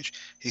change,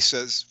 he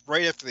says,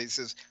 right after that, he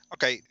says,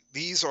 okay,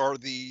 these are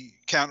the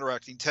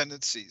counteracting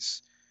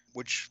tendencies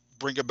which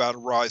bring about a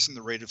rise in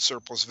the rate of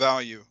surplus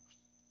value.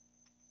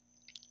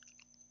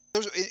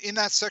 In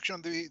that section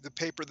of the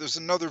paper, there's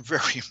another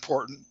very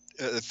important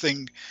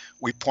thing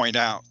we point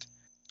out.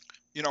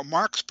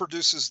 Marx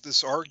produces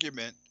this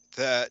argument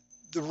that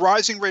the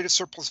rising rate of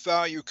surplus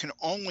value can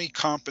only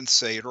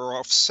compensate or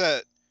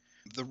offset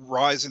the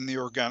rise in the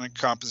organic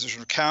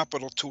composition of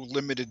capital to a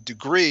limited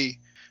degree,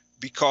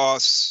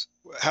 because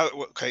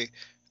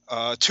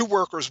two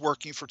workers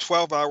working for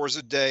 12 hours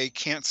a day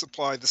can't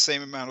supply the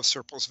same amount of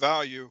surplus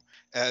value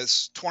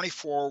as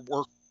 24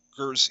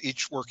 workers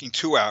each working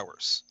 2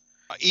 hours.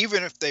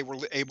 Even if they were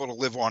able to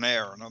live on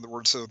air, in other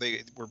words, so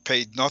they were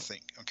paid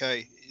nothing.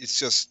 Okay, it's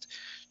just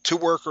two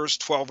workers,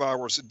 12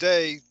 hours a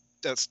day.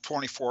 That's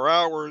 24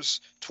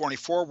 hours.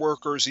 24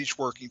 workers, each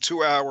working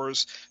 2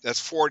 hours. That's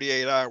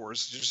 48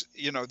 hours.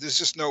 There's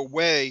just no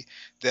way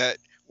that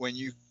when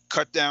you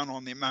cut down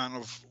on the amount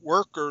of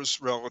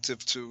workers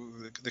relative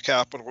to the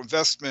capital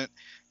investment,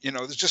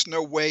 there's just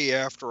no way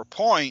after a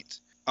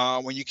point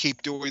when you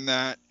keep doing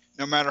that,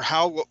 no matter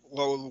how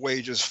low the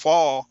wages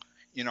fall.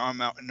 No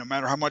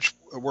matter how much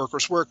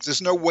workers work,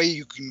 there's no way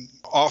you can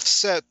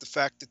offset the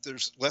fact that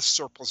there's less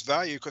surplus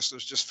value because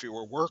there's just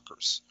fewer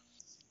workers.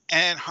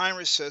 And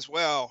Heinrich says,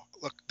 well,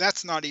 look,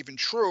 that's not even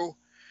true,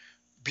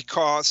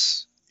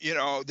 because,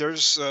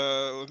 there's,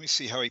 let me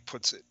see how he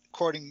puts it.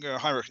 According to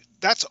Heinrich,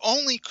 that's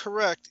only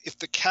correct if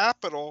the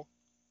capital,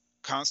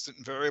 constant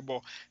and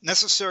variable,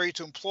 necessary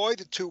to employ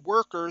the two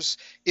workers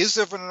is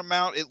of an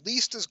amount at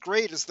least as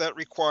great as that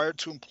required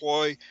to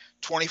employ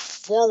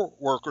 24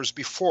 workers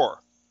before.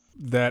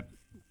 That,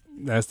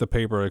 as the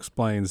paper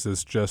explains,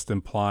 is just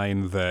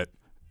implying that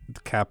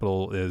the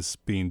capital is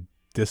being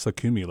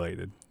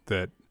disaccumulated,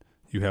 that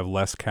you have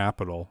less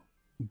capital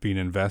being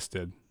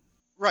invested.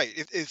 Right.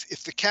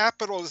 If the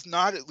capital is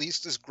not at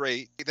least as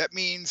great, that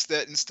means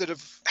that instead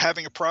of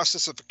having a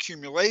process of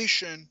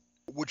accumulation,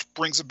 which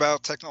brings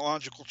about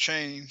technological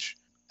change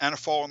and a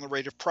fall in the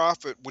rate of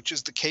profit, which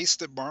is the case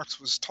that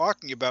Marx was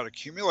talking about,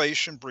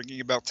 accumulation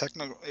bringing about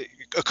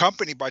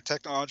accompanied by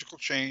technological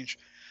change,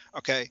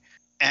 okay,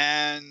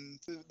 and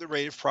the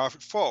rate of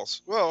profit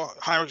falls. Well,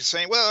 Heinrich is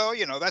saying, well,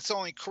 that's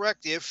only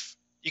correct if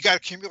you got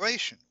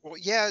accumulation. Well,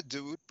 yeah,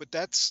 dude, but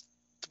that's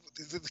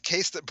the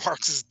case that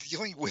Marx is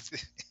dealing with.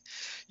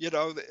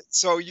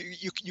 So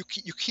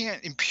you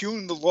can't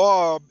impugn the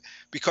law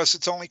because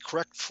it's only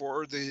correct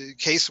for the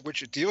case in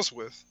which it deals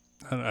with.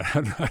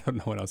 I don't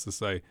know what else to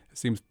say. It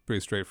seems pretty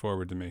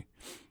straightforward to me.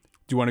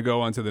 Do you want to go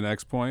on to the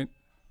next point?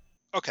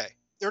 Okay,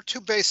 there are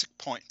two basic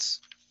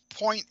points.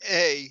 Point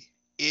A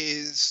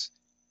is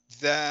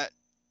that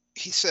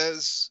he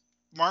says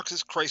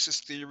Marx's crisis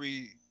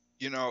theory,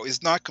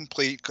 is not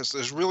complete because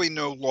there's really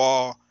no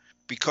law,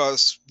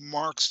 because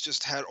Marx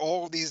just had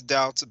all of these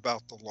doubts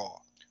about the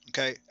law.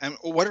 Okay, and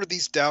what are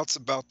these doubts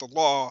about the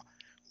law?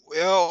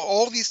 Well,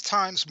 all these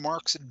times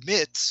Marx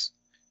admits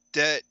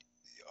that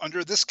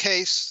under this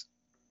case,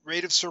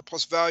 rate of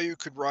surplus value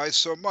could rise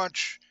so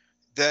much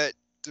that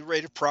the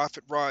rate of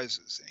profit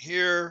rises. And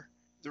here,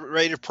 the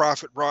rate of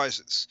profit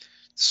rises.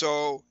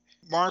 So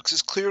Marx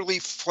is clearly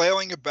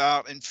flailing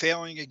about and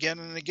failing again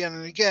and again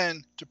and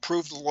again to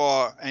prove the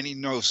law, and he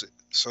knows it.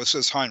 So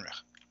says Heinrich.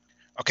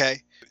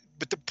 Okay,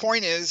 but the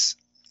point is,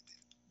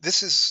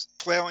 this is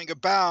flailing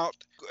about,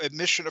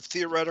 admission of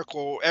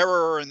theoretical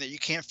error, and that you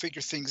can't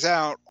figure things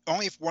out,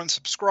 only if one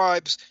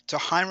subscribes to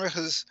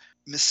Heinrich's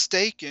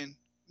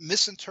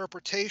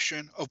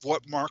misinterpretation of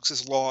what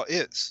Marx's law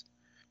is.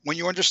 When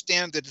you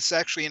understand that it's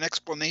actually an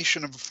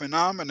explanation of a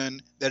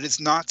phenomenon that is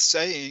not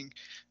saying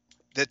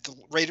that the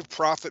rate of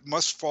profit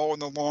must fall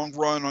in the long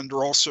run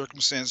under all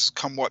circumstances,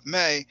 come what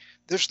may,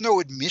 there's no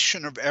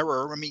admission of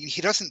error. I mean,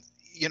 he doesn't,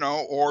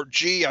 or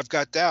gee, I've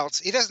got doubts.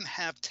 He doesn't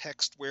have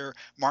text where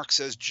Marx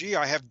says, gee,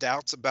 I have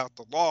doubts about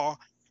the law.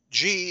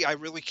 Gee, I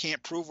really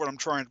can't prove what I'm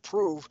trying to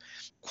prove.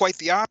 Quite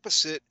the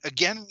opposite.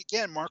 Again and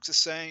again, Marx is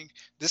saying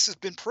this has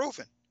been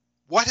proven.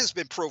 What has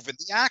been proven?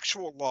 The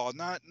actual law,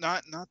 not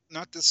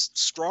this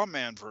straw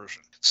man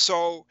version.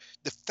 So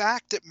the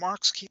fact that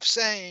Marx keeps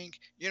saying,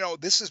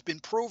 this has been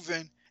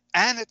proven,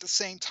 and at the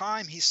same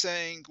time he's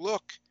saying,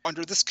 look,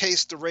 under this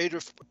case the rate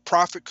of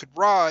profit could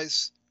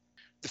rise.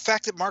 The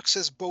fact that Marx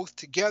says both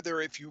together,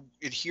 if you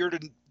adhere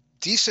to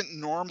decent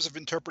norms of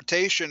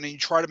interpretation and you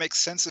try to make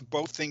sense of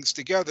both things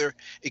together,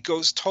 it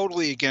goes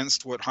totally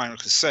against what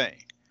Heinrich is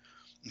saying.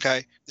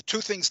 Okay, the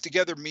two things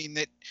together mean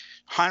that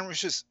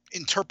Heinrich's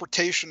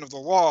interpretation of the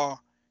law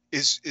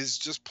is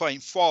just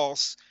plain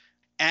false,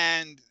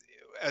 and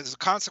as a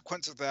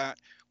consequence of that,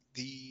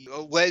 the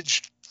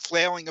alleged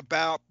flailing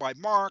about by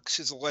Marx,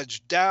 his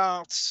alleged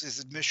doubts, his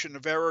admission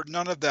of error,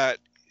 none of that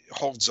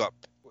holds up.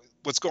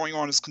 What's going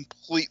on is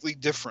completely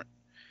different.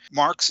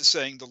 Marx is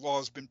saying the law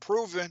has been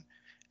proven,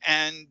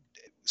 and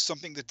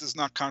something that does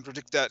not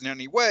contradict that in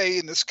any way.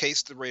 In this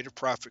case, the rate of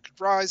profit could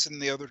rise. In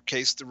the other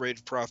case, the rate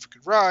of profit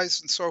could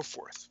rise, and so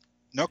forth.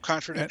 No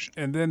contradiction.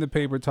 And then the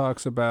paper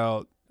talks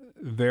about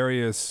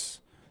various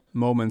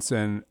moments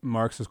in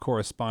Marx's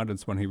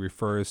correspondence when he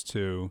refers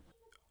to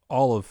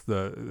all of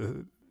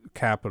the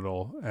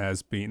capital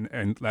as being,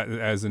 and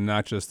as in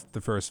not just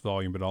the first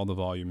volume, but all the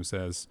volumes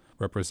as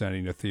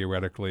representing a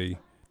theoretically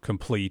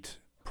complete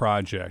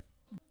project,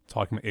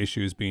 talking about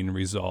issues being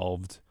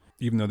resolved,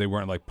 even though they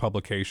weren't like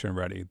publication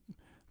ready,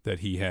 that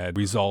he had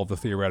resolved the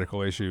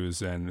theoretical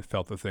issues and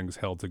felt that things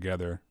held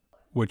together,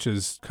 which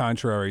is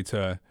contrary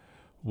to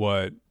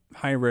what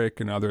Heinrich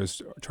and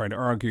others are trying to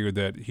argue,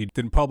 that he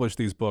didn't publish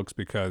these books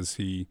because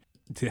he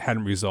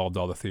hadn't resolved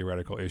all the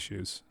theoretical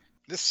issues.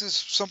 This is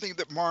something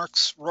that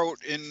Marx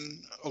wrote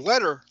in a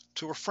letter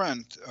to a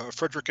friend,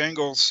 Friedrich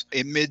Engels,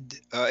 in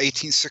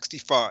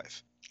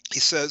mid-1865. He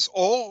says,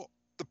 all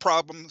the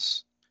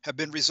problems have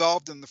been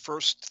resolved in the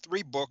first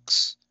three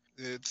books,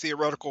 the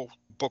theoretical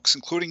books,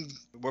 including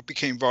what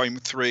became volume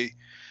 3,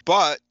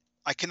 but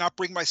I cannot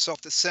bring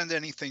myself to send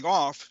anything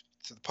off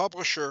to the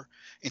publisher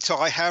until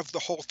I have the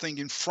whole thing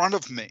in front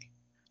of me.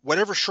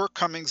 Whatever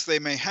shortcomings they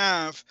may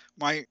have,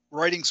 my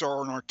writings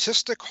are an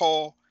artistic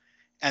whole,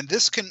 and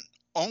this can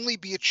only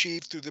be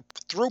achieved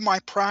through my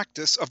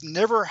practice of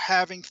never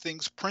having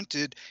things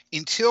printed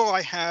until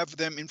I have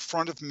them in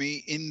front of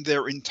me in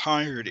their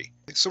entirety.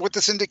 So what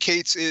this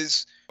indicates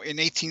is, in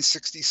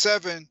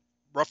 1867,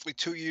 roughly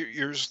 2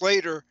 years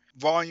later,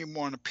 Volume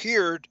 1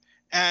 appeared,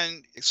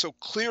 and so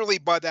clearly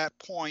by that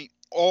point,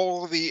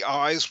 all of the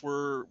I's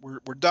were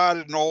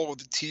dotted and all of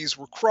the T's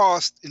were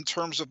crossed in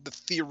terms of the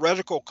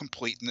theoretical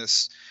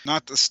completeness,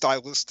 not the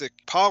stylistic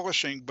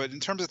polishing, but in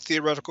terms of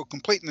theoretical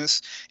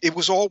completeness, it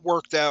was all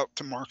worked out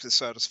to Marx's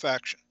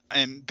satisfaction.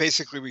 And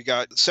basically, we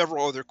got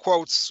several other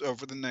quotes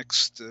over the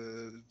next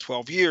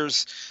 12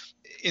 years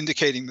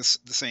indicating the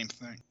same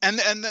thing. And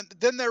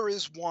then there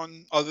is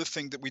one other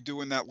thing that we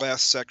do in that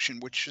last section,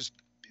 which is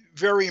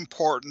very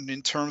important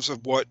in terms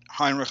of what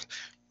Heinrich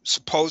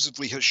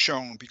supposedly has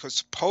shown, because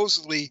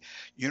supposedly,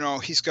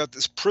 he's got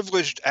this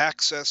privileged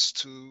access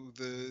to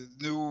the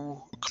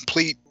new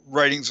complete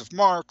writings of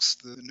Marx,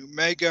 the new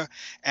Mega,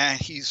 and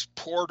he's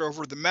pored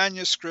over the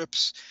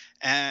manuscripts.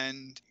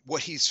 And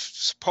what he's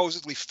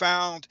supposedly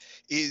found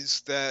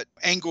is that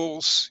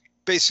Engels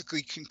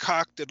basically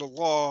concocted a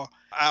law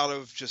out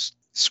of just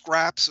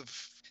scraps of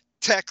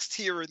text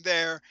here and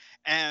there.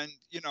 And,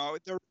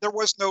 there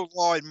was no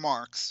law in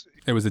Marx.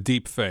 It was a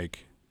deep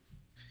fake.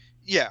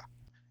 Yeah.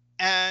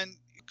 And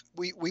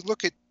we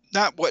look at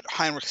not what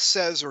Heinrich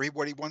says or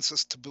what he wants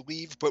us to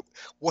believe, but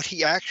what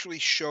he actually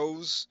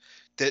shows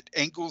that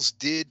Engels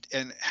did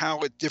and how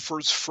it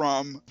differs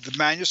from the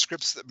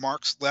manuscripts that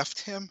Marx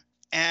left him.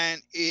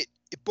 And it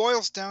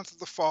boils down to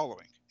the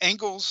following.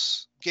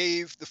 Engels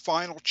gave the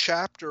final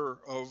chapter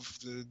of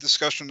the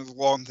discussion of the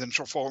law and then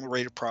shall fall in the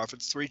rate of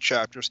profits, 3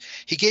 chapters.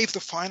 He gave the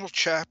final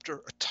chapter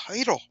a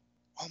title.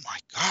 Oh my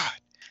God.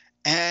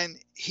 And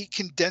he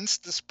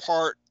condensed this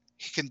part.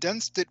 He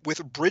condensed it with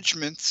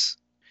abridgments.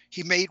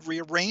 He made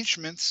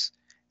rearrangements,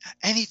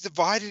 and he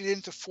divided it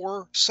into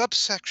 4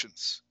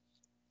 subsections.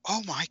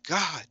 Oh my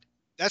God.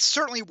 That's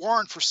certainly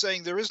warrant for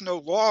saying there is no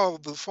law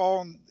of the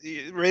fall in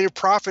the rate of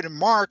profit in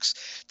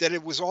Marx, that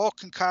it was all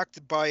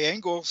concocted by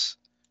Engels.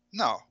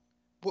 No.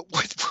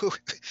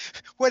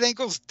 What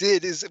Engels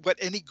did is what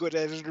any good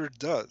editor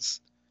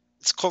does.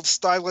 It's called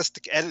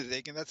stylistic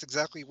editing, and that's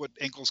exactly what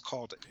Engels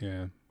called it.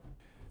 Yeah.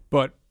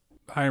 But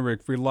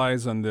Heinrich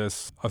relies on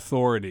this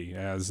authority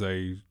as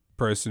a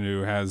person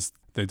who has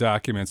the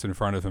documents in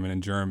front of him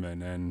in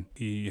German, and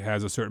he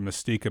has a certain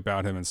mystique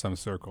about him in some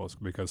circles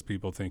because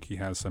people think he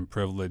has some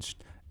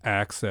privileged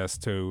access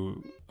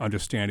to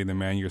understanding the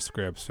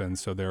manuscripts, and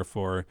so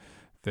therefore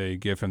they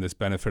give him this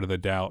benefit of the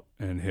doubt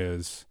in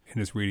his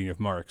reading of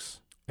Marx.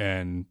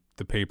 And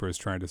the paper is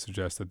trying to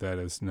suggest that that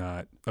is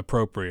not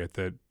appropriate,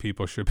 that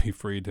people should be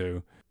free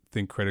to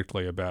think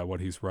critically about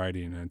what he's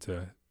writing and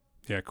to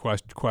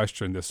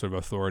question this sort of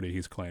authority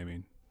he's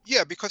claiming.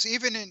 Yeah, because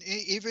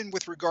even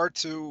with regard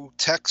to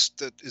text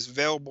that is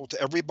available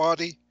to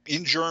everybody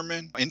in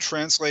German, in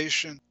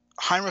translation,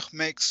 Heinrich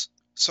makes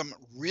some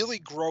really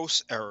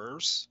gross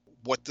errors.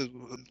 What the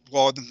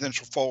law of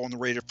potential fall on the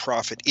rate of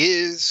profit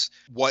is,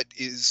 what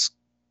is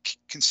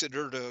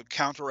considered a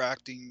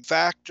counteracting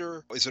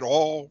factor, is it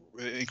all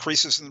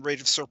increases in the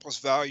rate of surplus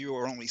value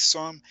or only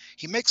some?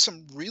 He makes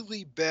some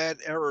really bad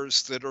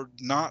errors that are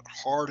not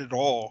hard at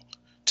all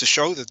to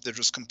show that they're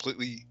just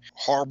completely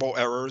horrible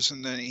errors.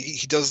 And then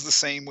he does the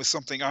same with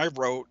something I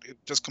wrote. It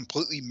just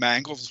completely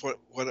mangles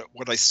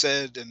what I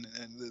said and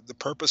the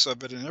purpose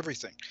of it and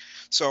everything.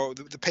 So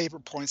the paper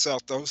points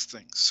out those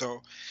things.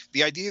 So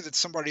the idea that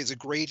somebody is a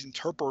great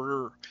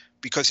interpreter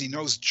because he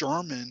knows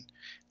German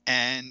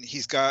and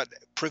he's got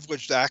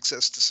privileged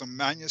access to some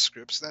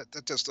manuscripts,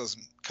 that just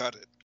doesn't cut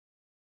it.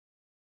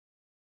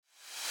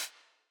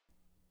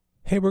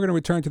 Hey, we're going to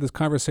return to this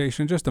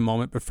conversation in just a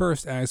moment, but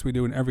first, as we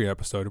do in every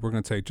episode, we're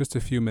going to take just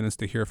a few minutes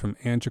to hear from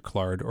Anne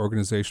Jacquard,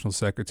 Organizational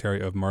Secretary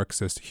of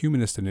Marxist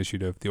Humanist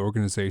Initiative, the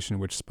organization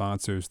which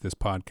sponsors this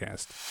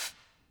podcast.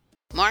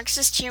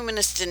 Marxist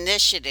Humanist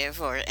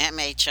Initiative, or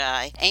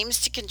MHI, aims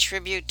to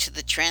contribute to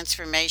the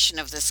transformation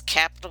of this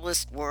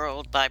capitalist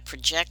world by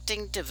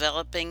projecting,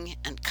 developing,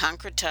 and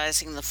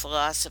concretizing the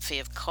philosophy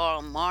of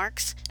Karl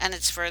Marx and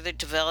its further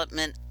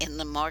development in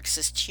the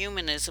Marxist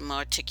humanism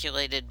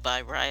articulated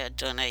by Raya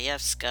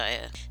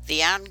Dunayevskaya.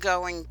 The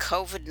ongoing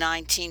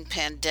COVID-19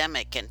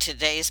 pandemic and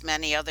today's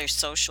many other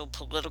social,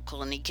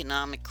 political, and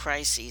economic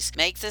crises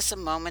make this a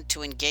moment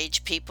to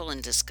engage people in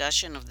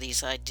discussion of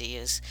these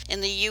ideas. In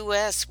the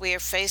U.S., we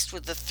are faced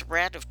with the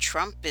threat of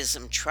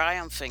Trumpism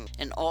triumphing,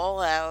 an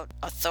all-out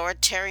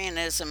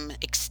authoritarianism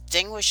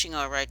extinguishing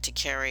our right to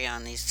carry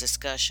on these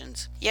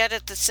discussions. Yet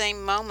at the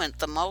same moment,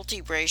 the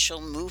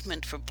multiracial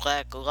movement for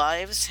Black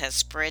lives has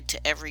spread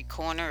to every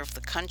corner of the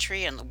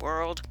country and the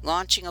world,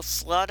 launching a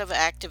flood of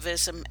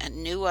activism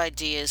and new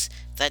ideas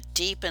that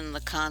deepen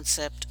the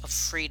concept of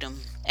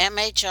freedom.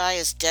 MHI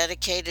is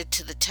dedicated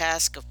to the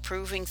task of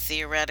proving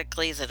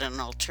theoretically that an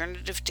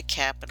alternative to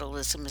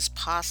capitalism is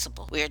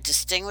possible. We are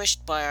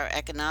distinguished by our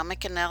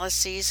economic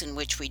analyses in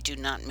which we do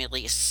not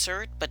merely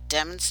assert but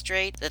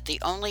demonstrate that the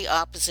only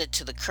opposite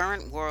to the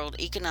current world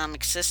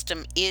economic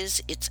system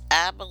is its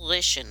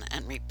abolition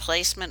and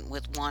replacement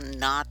with one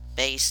not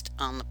based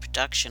on the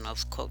production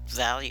of, quote,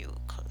 value,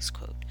 close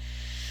quote.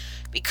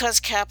 Because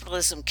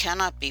capitalism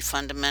cannot be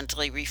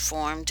fundamentally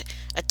reformed,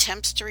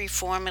 attempts to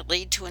reform it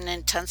lead to an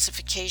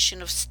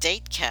intensification of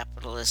state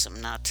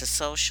capitalism, not to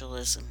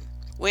socialism.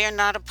 We are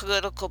not a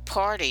political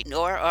party,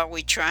 nor are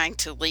we trying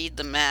to lead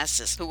the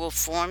masses who will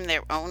form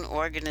their own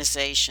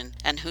organization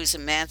and whose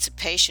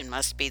emancipation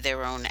must be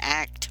their own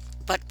act.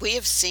 But we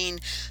have seen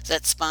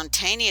that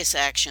spontaneous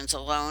actions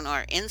alone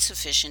are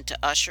insufficient to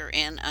usher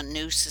in a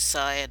new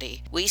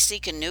society. We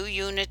seek a new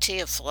unity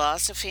of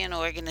philosophy and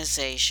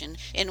organization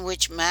in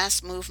which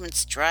mass movements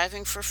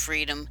striving for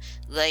freedom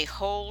lay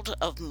hold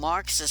of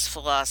Marx's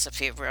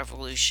philosophy of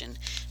revolution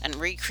and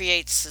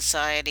recreate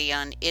society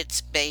on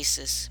its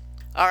basis.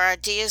 Our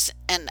ideas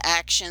and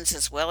actions,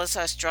 as well as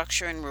our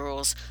structure and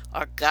rules,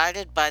 are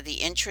guided by the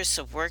interests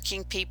of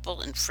working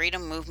people and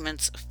freedom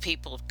movements of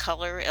people of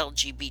color,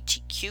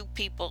 LGBTQ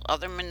people,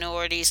 other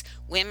minorities,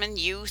 women,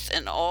 youth,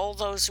 and all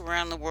those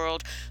around the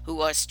world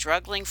who are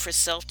struggling for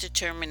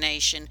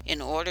self-determination in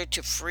order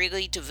to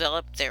freely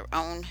develop their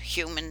own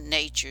human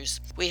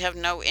natures. We have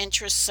no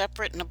interests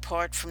separate and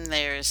apart from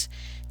theirs.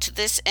 To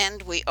this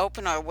end, we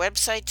open our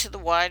website to the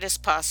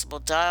widest possible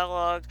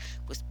dialogue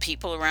with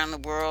people around the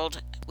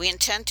world. We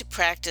intend to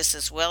practice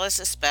as well as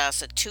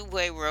espouse a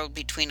two-way road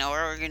between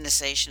our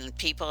organization and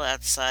people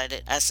outside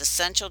it as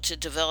essential to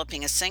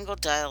developing a single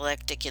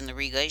dialectic in the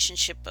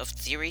relationship of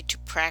theory to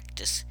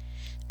practice,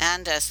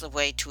 and as the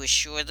way to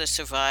assure the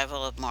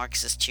survival of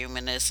Marxist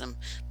humanism.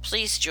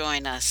 Please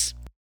join us.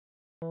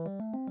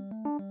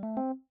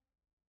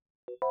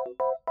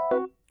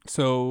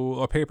 So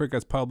a paper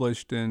gets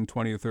published in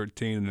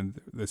 2013,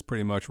 and there's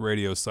pretty much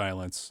radio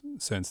silence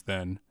since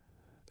then,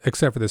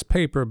 except for this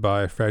paper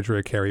by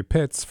Frederick Harry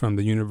Pitts from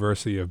the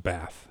University of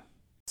Bath.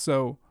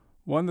 So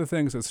one of the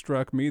things that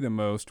struck me the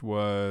most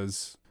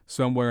was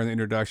somewhere in the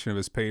introduction of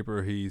his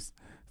paper, he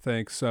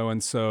thanks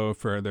so-and-so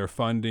for their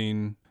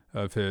funding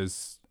of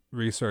his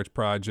research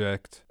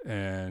project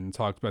and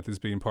talked about this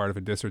being part of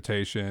a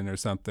dissertation or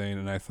something.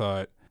 And I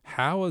thought,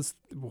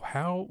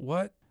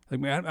 what?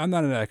 Like, I'm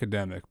not an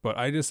academic, but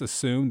I just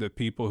assume that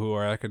people who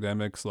are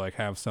academics like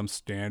have some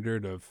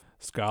standard of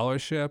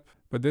scholarship.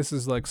 But this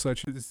is like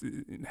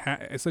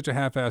it's such a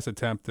half-assed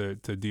attempt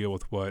to deal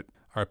with what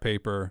our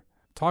paper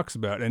talks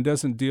about, and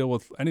doesn't deal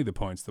with any of the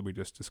points that we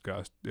just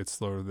discussed. It's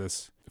sort of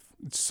it's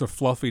a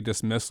fluffy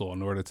dismissal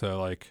in order to,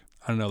 like,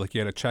 I don't know, like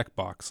you had a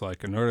checkbox,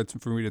 like in order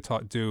for me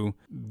to do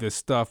this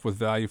stuff with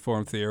value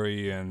form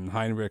theory and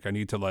Heinrich, I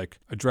need to like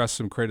address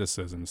some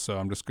criticism. So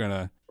I'm just going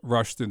to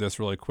rush through this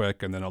really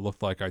quick, and then it'll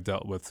look like I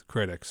dealt with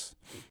critics.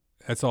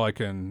 That's all I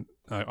can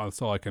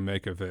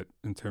make of it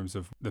in terms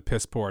of the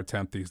piss poor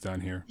attempt he's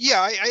done here.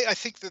 Yeah, I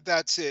think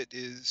that's it.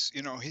 Is,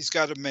 he's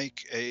got to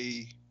make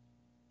a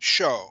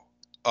show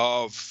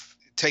of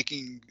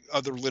taking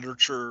other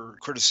literature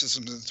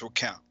criticisms into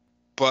account.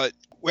 But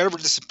whatever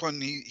discipline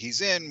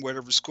he's in,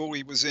 whatever school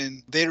he was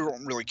in, they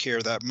don't really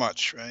care that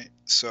much, right?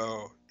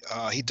 So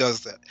he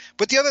does that.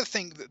 But the other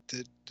thing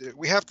that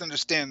we have to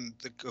understand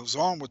that goes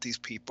on with these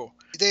people,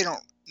 they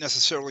don't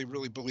necessarily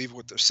really believe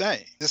what they're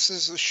saying. This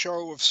is a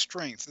show of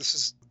strength. This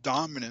is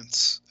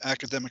dominance,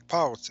 academic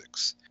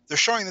politics. They're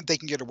showing that they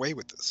can get away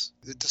with this.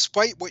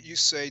 Despite what you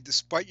say,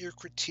 despite your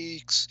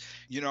critiques,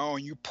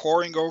 and you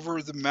poring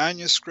over the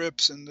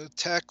manuscripts and the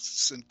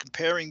texts and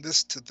comparing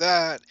this to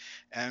that,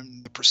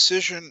 and the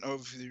precision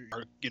of your,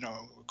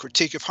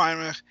 critique of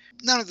Heinrich,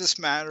 none of this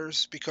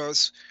matters,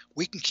 because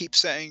we can keep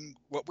saying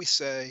what we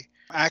say,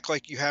 act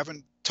like you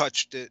haven't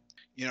touched it,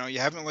 you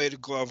haven't laid a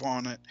glove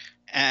on it,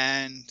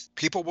 and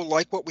people will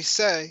like what we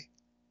say,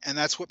 and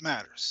that's what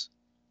matters.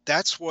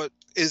 That's what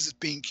is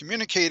being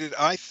communicated,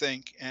 I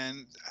think,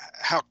 and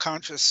how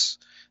conscious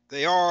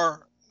they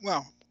are,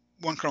 well,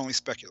 one can only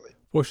speculate.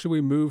 Well, should we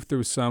move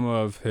through some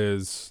of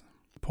his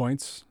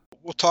points?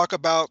 We'll talk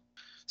about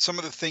some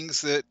of the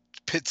things that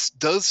Pitts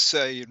does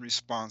say in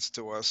response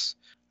to us.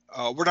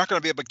 We're not going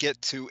to be able to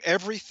get to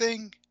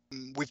everything.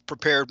 We've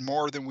prepared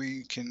more than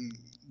we can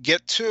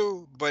get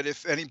to, but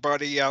if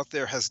anybody out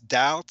there has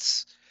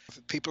doubts,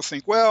 if people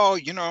think, well,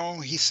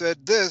 he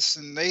said this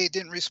and they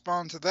didn't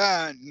respond to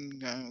that,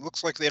 and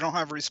looks like they don't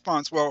have a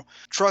response. Well,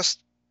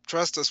 trust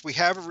us, we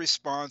have a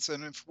response,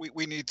 and if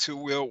we need to,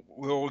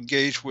 we'll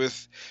engage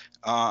with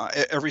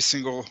every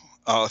single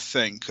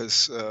thing,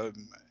 because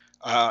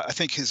I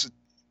think his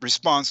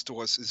response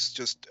to us is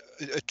just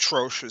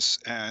atrocious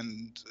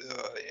and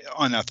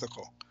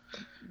unethical.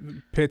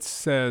 Pitts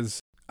says,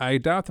 I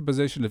adopt the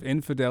position of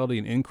infidelity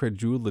and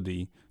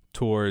incredulity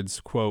towards,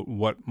 quote,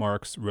 what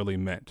Marx really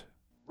meant.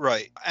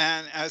 Right.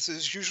 And as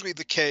is usually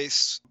the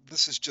case,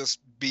 this is just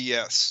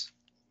BS,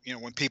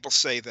 when people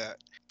say that.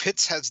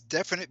 Pitts has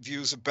definite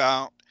views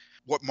about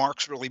what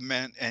Marx really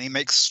meant, and he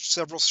makes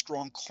several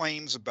strong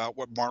claims about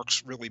what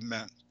Marx really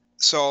meant.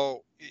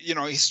 So,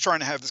 he's trying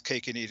to have his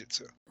cake and eat it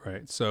too.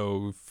 Right.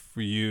 So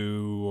for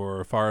you,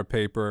 or if our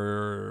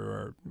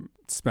paper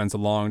spends a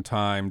long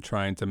time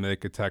trying to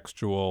make a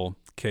textual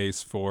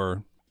case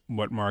for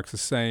what Marx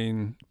is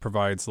saying,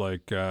 provides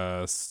like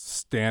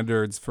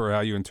standards for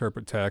how you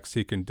interpret text,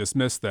 he can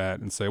dismiss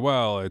that and say,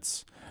 well,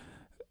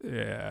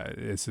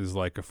 this is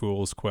like a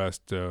fool's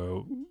quest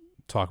to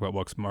talk about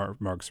what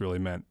Marx really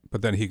meant.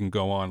 But then he can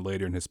go on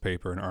later in his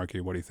paper and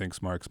argue what he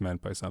thinks Marx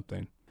meant by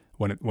something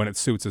when it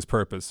suits his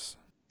purpose.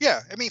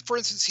 Yeah, I mean, for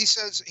instance, he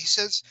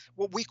says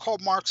what we call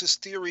Marx's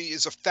theory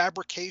is a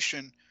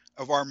fabrication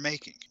of our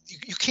making.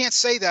 You can't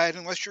say that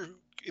unless you're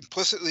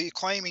implicitly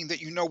claiming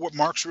that you know what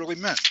Marx really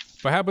meant.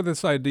 But how about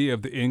this idea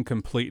of the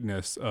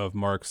incompleteness of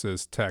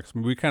Marx's text? I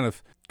mean, we kind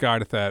of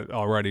got at that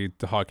already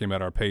talking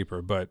about our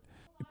paper, but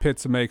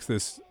Pitts makes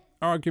this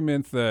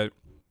argument that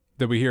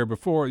we hear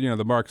before.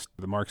 The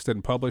Marx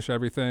didn't publish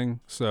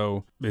everything,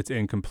 so it's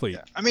incomplete.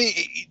 Yeah. I mean,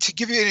 to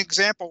give you an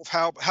example of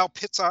how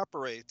Pitts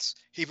operates,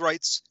 he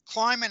writes,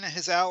 Kleiman and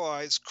his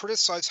allies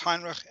criticized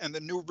Heinrich and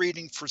the New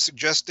Reading for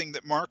suggesting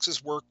that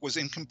Marx's work was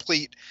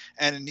incomplete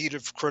and in need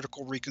of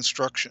critical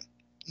reconstruction.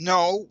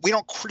 No, we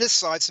don't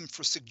criticize him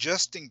for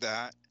suggesting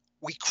that.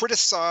 We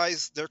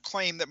criticize their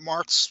claim that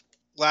Marx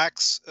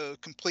lacks a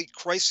complete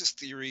crisis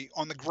theory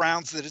on the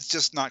grounds that it's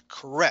just not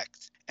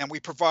correct. And we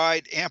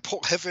provide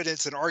ample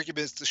evidence and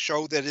arguments to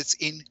show that it's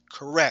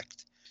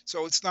incorrect.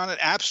 So it's not an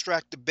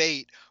abstract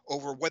debate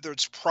over whether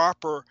it's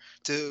proper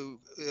to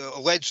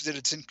allege that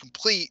it's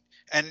incomplete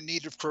and in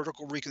need of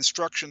critical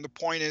reconstruction. The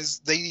point is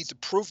they need to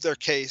prove their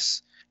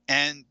case,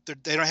 and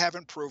they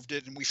haven't proved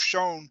it, and we've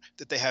shown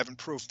that they haven't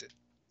proved it.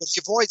 But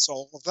he avoids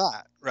all of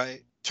that,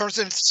 right? Turns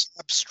into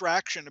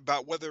abstraction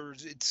about whether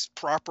it's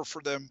proper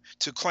for them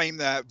to claim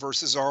that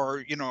versus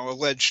our,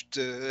 alleged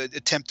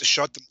attempt to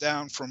shut them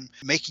down from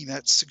making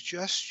that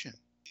suggestion.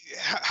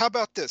 How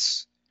about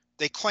this?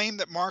 They claim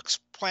that Marx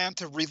planned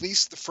to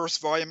release the first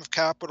volume of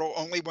Capital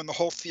only when the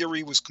whole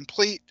theory was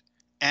complete,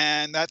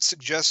 and that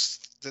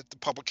suggests that the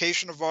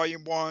publication of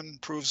Volume 1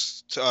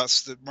 proves to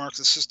us that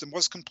Marx's system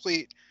was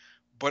complete.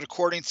 But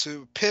according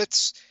to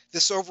Pitts,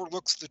 this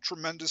overlooks the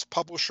tremendous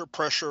publisher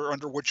pressure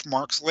under which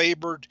Marx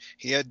labored.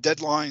 He had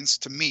deadlines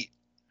to meet.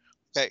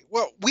 Okay,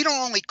 well, we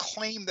don't only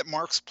claim that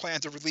Marx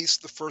planned to release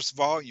the first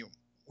volume.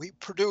 We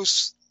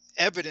produce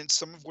evidence,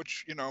 some of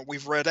which,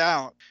 we've read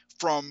out,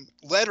 from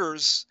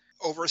letters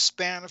over a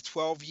span of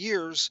 12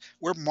 years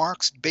where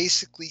Marx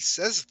basically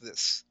says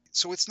this.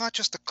 So it's not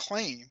just a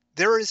claim.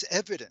 There is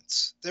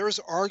evidence. There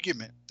is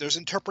argument. There's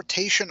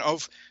interpretation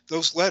of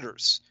those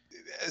letters.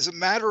 As a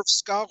matter of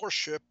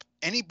scholarship,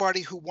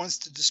 anybody who wants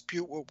to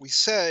dispute what we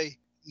say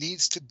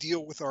needs to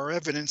deal with our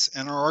evidence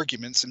and our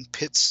arguments, and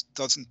Pitts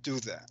doesn't do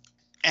that.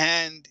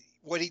 And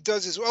what he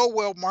does is,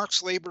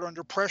 Marx labored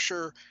under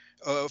pressure.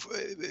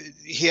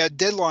 He had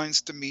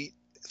deadlines to meet.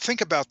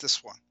 Think about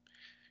this one.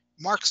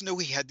 Marx knew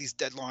he had these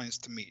deadlines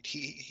to meet.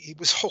 He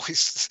was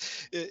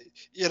always, in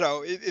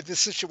the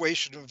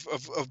situation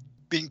of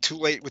being too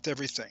late with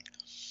everything.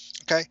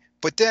 Okay,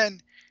 but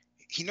then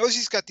he knows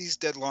he's got these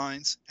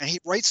deadlines, and he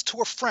writes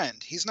to a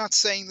friend. He's not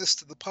saying this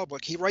to the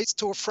public. He writes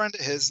to a friend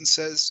of his and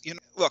says,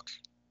 look,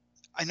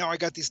 I know I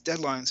got these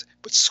deadlines,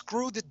 but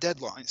screw the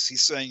deadlines,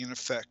 he's saying in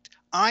effect.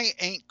 I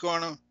ain't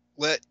going to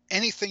let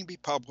anything be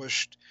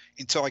published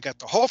until I got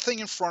the whole thing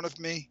in front of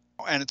me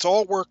and it's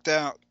all worked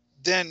out.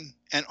 Then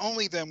and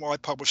only then will I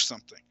publish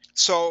something.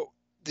 So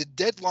the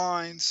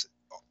deadlines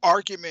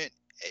argument,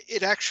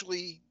 it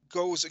actually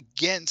goes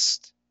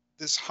against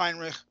this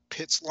Heinrich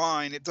Pitts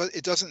line.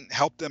 It doesn't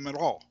help them at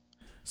all.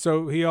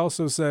 So he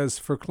also says,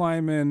 for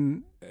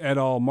Kleiman et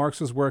al.,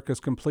 Marx's work is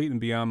complete and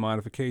beyond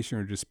modification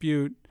or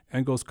dispute.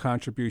 Engels'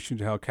 contribution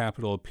to how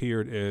Capital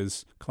appeared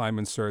is,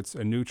 Kleiman asserts,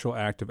 a neutral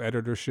act of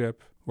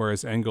editorship,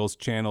 whereas Engels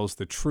channels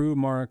the true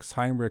Marx.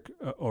 Heinrich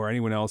or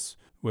anyone else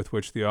with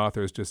which the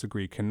authors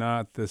disagree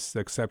cannot. This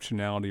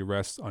exceptionality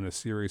rests on a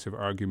series of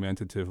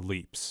argumentative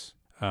leaps.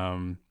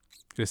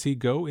 Does he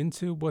go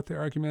into what the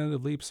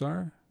argumentative leaps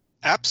are?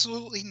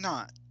 Absolutely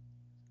not.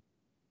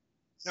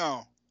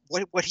 No.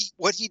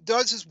 What he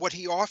does is what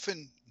he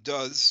often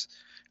does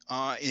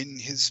in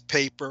his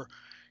paper.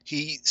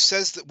 He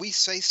says that we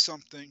say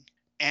something,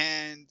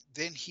 and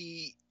then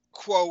he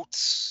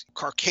quotes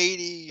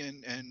Carcady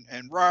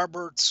and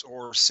Roberts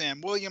or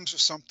Sam Williams or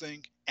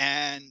something,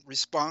 and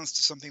responds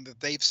to something that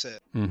they've said.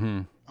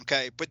 Mm-hmm.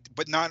 Okay,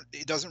 but not.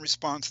 He doesn't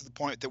respond to the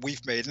point that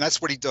we've made, and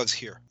that's what he does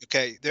here.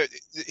 Okay,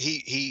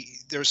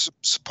 there's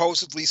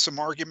supposedly some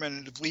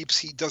argumentative leaps.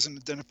 He doesn't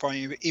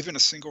identify even a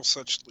single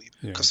such leap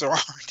because there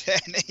aren't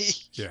any.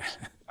 Yeah.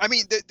 I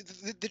mean,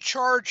 the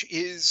charge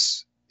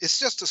is, it's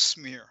just a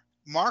smear.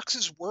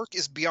 Marx's work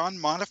is beyond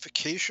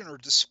modification or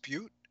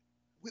dispute.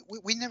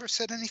 We never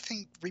said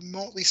anything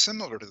remotely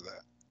similar to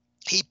that.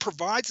 He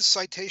provides a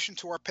citation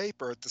to our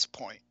paper at this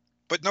point,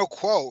 but no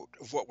quote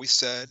of what we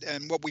said.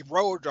 And what we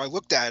wrote, I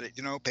looked at it,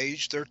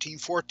 page 13,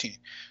 14. It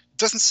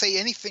doesn't say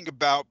anything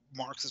about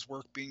Marx's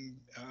work being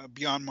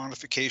beyond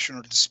modification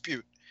or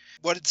dispute.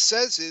 What it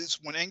says is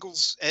when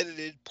Engels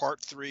edited Part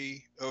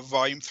 3 of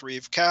Volume 3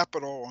 of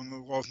Capital on the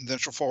law of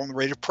tendential fall and the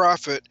rate of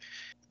profit,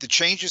 the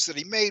changes that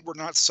he made were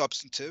not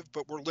substantive,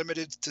 but were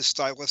limited to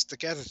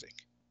stylistic editing.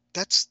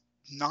 That's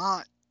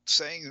not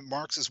saying that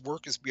Marx's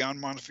work is beyond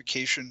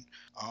modification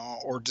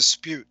or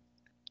dispute.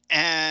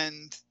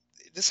 And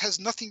this has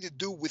nothing to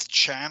do with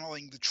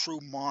channeling the true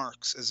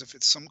Marx as if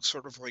it's some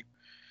sort of like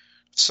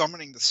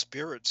summoning the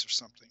spirits or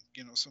something,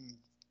 some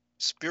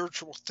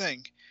spiritual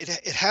thing.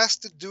 It has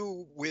to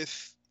do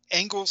with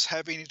Engels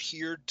having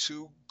adhered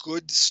to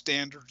good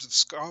standards of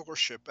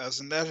scholarship as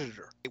an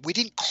editor. We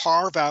didn't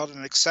carve out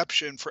an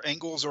exception for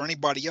Engels or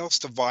anybody else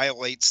to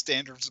violate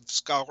standards of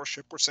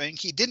scholarship. We're saying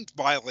he didn't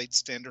violate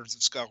standards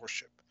of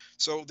scholarship.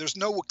 So there's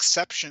no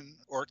exception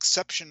or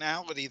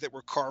exceptionality that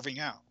we're carving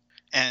out.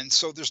 And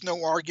so there's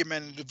no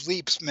argumentative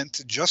leaps meant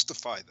to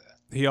justify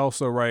that. He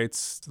also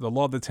writes, the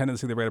law of the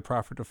tendency of the rate of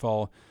profit to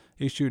fall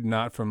issued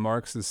not from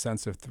Marx's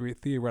sense of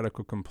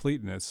theoretical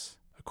completeness,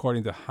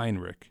 according to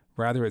Heinrich.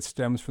 Rather, it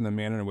stems from the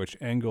manner in which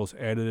Engels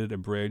edited,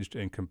 abridged,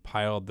 and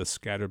compiled the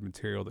scattered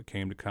material that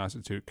came to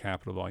constitute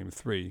Capital Volume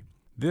 3.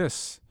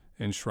 This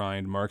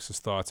enshrined Marx's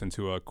thoughts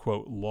into a,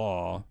 quote,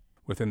 law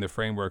within the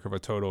framework of a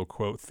total,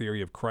 quote,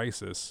 theory of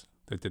crisis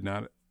that did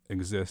not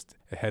exist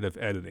ahead of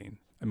editing.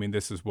 I mean,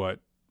 this is what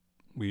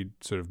we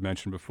sort of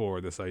mentioned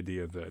before, this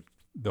idea that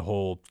the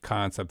whole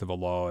concept of a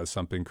law is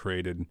something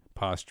created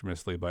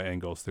posthumously by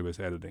Engels through his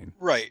editing.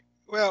 Right.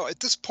 Well, at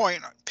this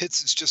point,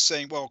 Pitts is just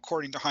saying, well,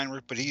 according to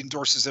Heinrich, but he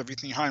endorses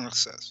everything Heinrich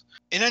says.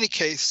 In any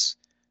case,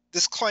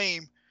 this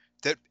claim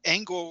that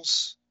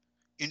Engels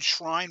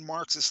enshrined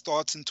Marx's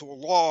thoughts into a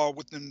law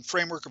within the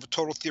framework of a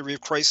total theory of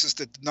crisis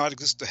that did not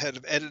exist ahead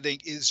of editing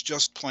is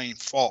just plain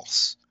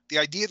false. The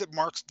idea that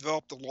Marx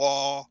developed the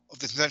law of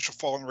the tendential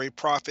fall in the rate of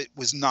profit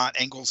was not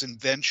Engels'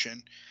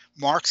 invention.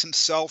 Marx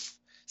himself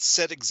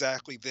said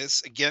exactly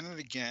this again and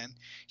again.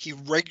 He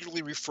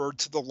regularly referred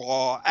to the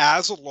law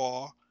as a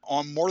law.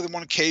 On more than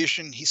one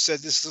occasion, he said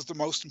this is the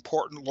most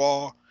important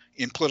law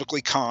in political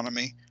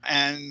economy.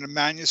 And in a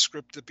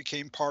manuscript that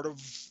became part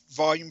of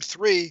Volume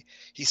 3,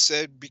 he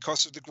said,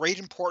 because of the great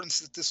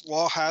importance that this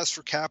law has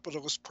for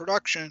capitalist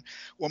production,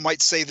 one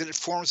might say that it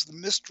forms the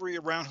mystery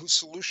around whose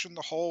solution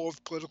the whole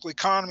of political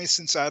economy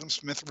since Adam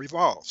Smith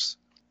revolves.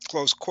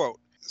 Close quote.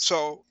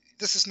 So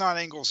this is not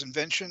Engels'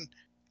 invention.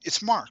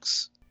 It's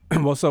Marx.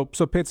 Well, so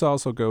Pitts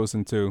also goes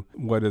into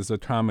what is a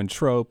common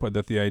trope, or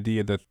that the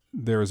idea that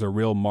there is a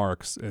real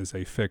Marx is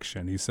a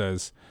fiction. He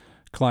says,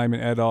 Kleiman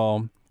et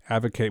al.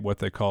 Advocate what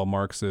they call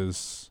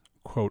Marx's,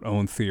 quote,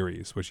 own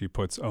theories, which he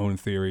puts own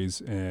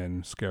theories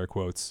in scare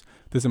quotes.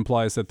 This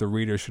implies that the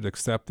reader should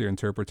accept the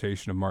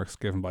interpretation of Marx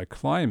given by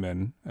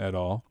Kleiman et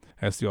al.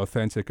 As the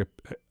authentic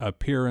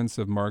appearance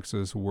of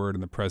Marx's word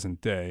in the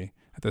present day.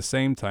 At the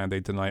same time,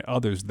 they deny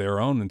others their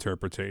own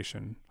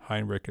interpretation,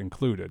 Heinrich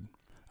included.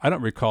 I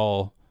don't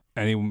recall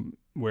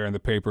anywhere in the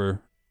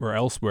paper or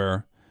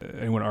elsewhere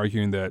anyone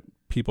arguing that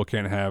people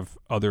can't have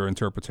other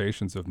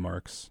interpretations of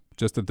Marx,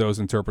 just that those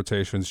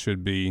interpretations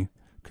should be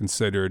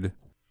considered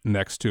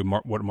next to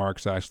what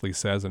Marx actually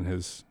says in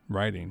his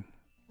writing.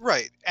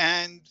 Right.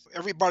 And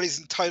everybody's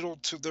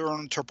entitled to their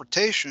own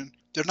interpretation.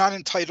 They're not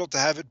entitled to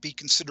have it be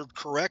considered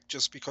correct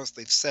just because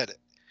they've said it.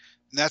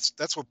 And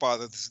that's what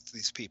bothers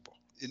these people.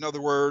 In other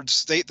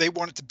words, they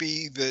want it to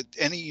be that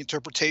any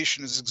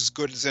interpretation is as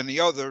good as any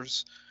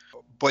others.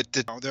 But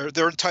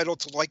they're entitled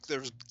to like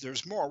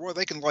there's more. Well,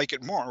 they can like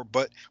it more.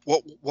 But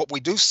what we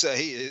do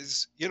say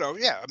is,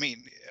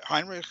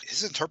 Heinrich,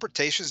 his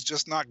interpretation is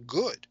just not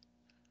good.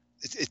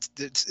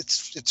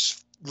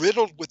 It's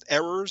riddled with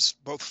errors,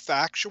 both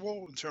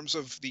factual in terms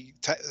of the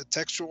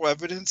textual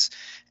evidence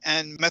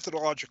and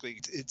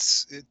methodologically.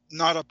 It's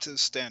not up to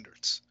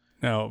standards.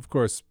 Now, of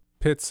course,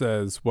 Pitt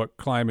says what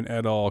Kleiman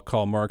et al.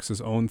 Call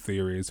Marx's own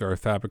theories are a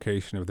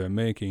fabrication of their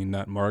making,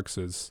 not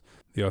Marx's.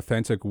 The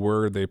authentic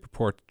word they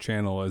purport to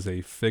channel is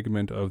a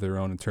figment of their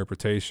own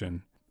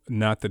interpretation,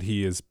 not that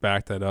he has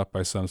backed that up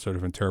by some sort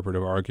of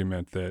interpretive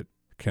argument that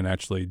can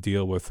actually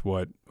deal with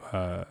what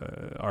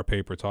our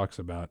paper talks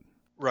about.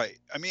 Right.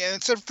 I mean, and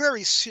it's a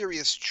very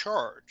serious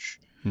charge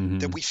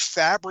that we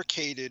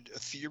fabricated a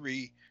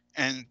theory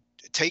and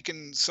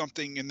taken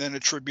something and then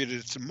attributed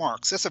it to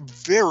Marx. That's a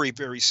very,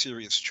 very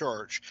serious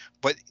charge.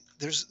 But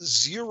there's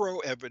zero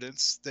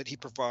evidence that he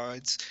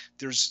provides.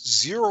 There's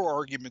zero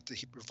argument that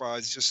he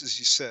provides, just as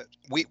you said.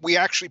 We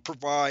actually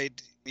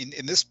provide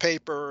in this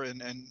paper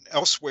and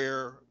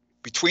elsewhere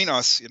between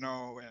us, and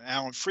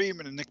Alan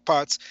Freeman and Nick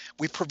Potts,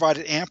 we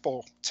provided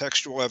ample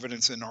textual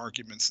evidence and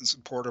arguments in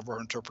support of our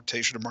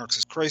interpretation of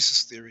Marx's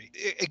crisis theory.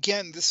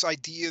 Again, this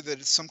idea that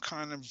it's some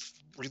kind of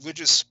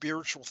religious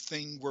spiritual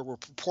thing where we're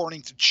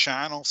purporting to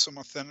channel some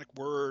authentic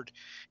word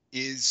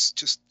is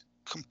just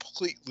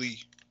completely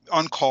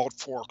uncalled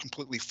for,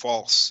 completely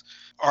false.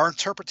 Our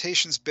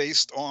interpretation is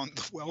based on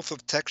the wealth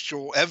of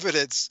textual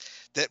evidence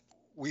that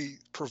we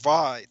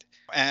provide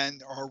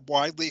and are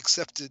widely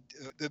accepted,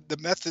 the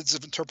methods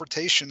of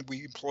interpretation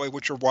we employ,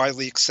 which are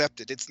widely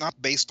accepted. It's not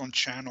based on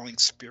channeling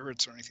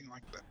spirits or anything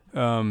like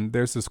that.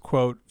 There's this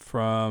quote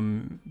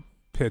from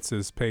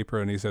Pitts's paper,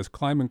 and he says,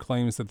 Kleiman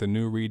claims that the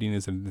new reading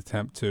is an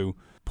attempt to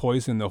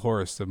poison the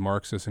horse of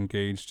Marxists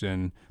engaged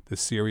in the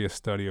serious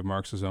study of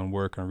Marx's own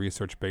work and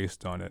research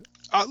based on it.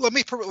 Let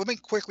me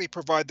quickly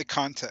provide the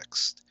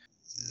context.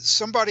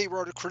 Somebody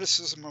wrote a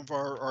criticism of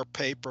our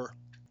paper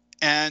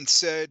and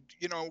said,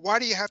 why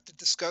do you have to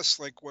discuss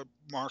like what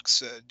Marx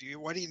said?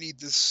 Why do you need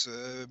this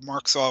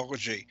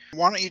Marxology?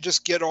 Why don't you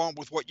just get on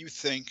with what you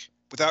think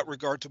without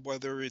regard to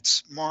whether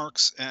it's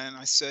Marx? And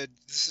I said,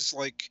 this is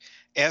like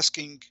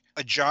asking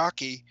a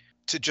jockey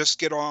to just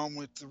get on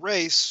with the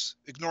race,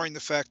 ignoring the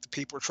fact that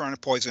people are trying to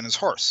poison his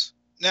horse.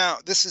 Now,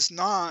 this is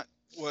not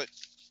what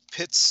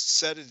Pitts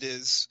said it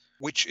is,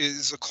 which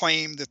is a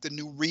claim that the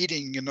new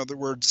reading, in other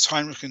words,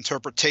 Heinrich's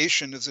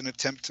interpretation, is an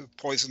attempt to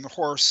poison the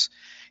horse.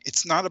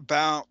 It's not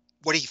about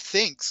what he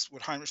thinks,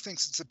 what Heinrich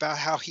thinks. It's about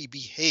how he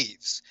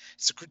behaves.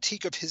 It's a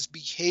critique of his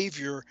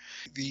behavior,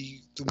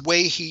 the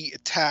way he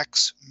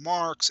attacks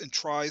Marx and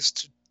tries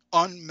to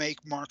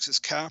unmake Marx's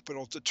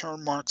capital, to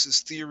turn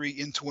Marx's theory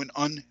into an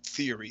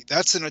untheory.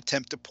 That's an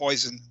attempt to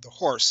poison the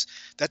horse.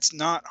 That's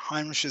not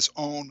Heinrich's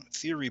own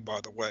theory,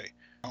 by the way,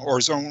 or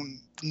his own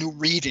new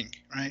reading,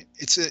 right?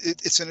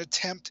 It's an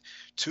attempt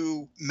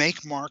to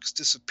make Marx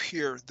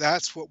disappear.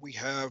 That's what we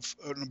have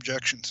an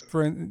objection to.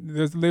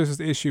 There's this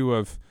issue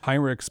of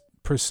Heinrich's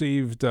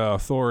perceived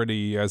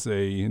authority as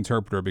a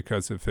interpreter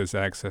because of his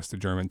access to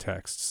German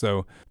texts.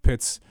 So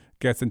Pitts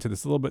gets into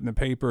this a little bit in the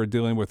paper,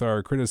 dealing with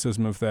our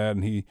criticism of that,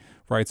 and he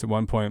writes at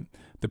one point,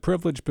 "The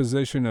privileged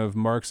position of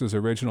Marx's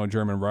original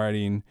German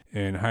writing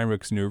in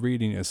Heinrich's new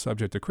reading is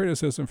subject to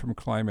criticism from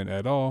Kleiman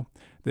et al.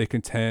 They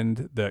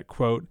contend that,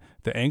 quote,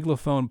 the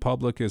Anglophone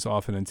public is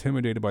often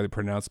intimidated by the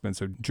pronouncements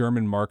of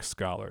German Marx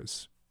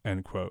scholars,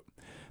 end quote.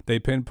 They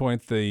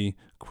pinpoint the,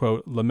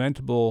 quote,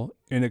 lamentable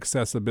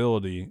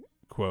inaccessibility,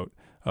 quote,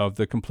 of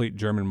the complete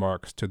German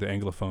Marx to the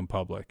Anglophone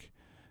public."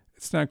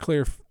 It's not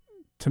clear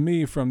to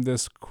me from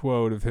this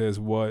quote of his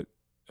what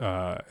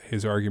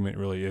his argument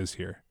really is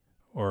here,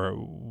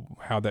 or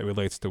how that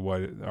relates to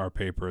what our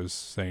paper is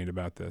saying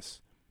about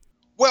this.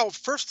 Well,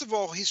 first of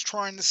all, he's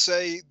trying to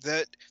say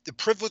that the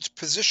privileged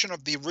position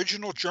of the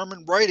original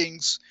German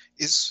writings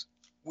is,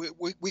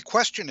 we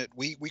question it,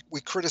 we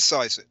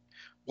criticize it.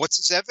 What's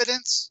his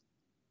evidence?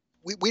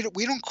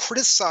 We don't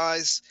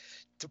criticize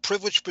the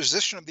privileged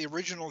position of the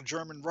original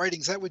German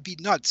writings. That would be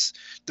nuts.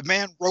 The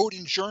man wrote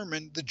in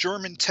German. The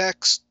German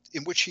text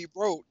in which he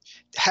wrote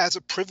has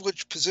a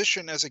privileged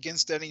position as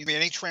against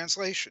any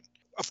translation.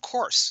 Of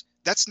course,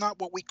 that's not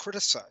what we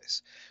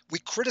criticize. We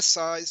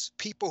criticize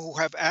people who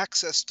have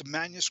access to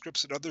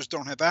manuscripts that others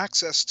don't have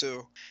access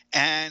to,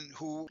 and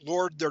who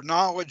lord their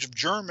knowledge of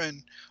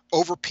German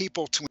over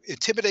people to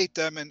intimidate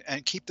them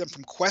and keep them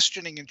from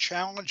questioning and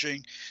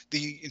challenging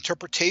the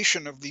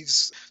interpretation of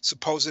these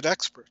supposed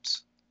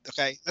experts.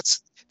 Okay,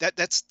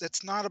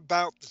 that's not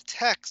about the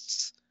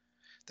texts.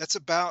 That's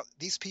about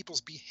these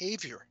people's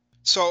behavior.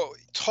 So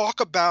talk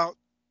about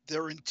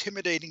their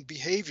intimidating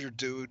behavior,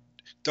 dude.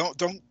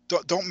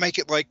 Don't make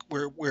it like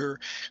we're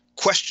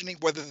questioning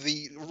whether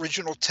the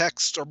original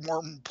texts are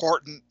more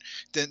important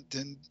than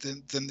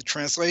the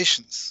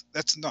translations.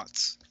 That's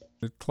nuts.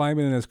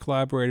 Kleiman and his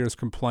collaborators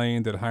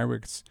complained that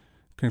Heinrich's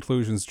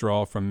conclusions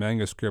draw from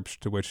manuscripts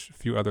to which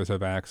few others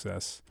have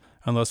access.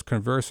 Unless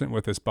conversant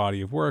with this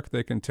body of work,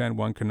 they contend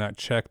one cannot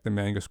check the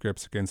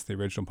manuscripts against the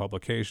original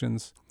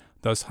publications.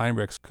 Thus,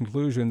 Heinrich's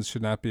conclusions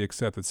should not be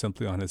accepted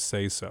simply on his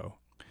say-so.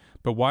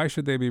 But why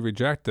should they be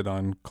rejected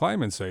on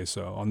Kleiman's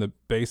say-so? On the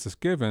basis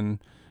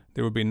given,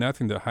 there would be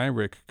nothing that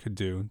Heinrich could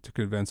do to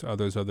convince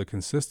others of the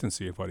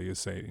consistency of what he is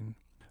saying.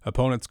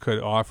 Opponents could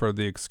offer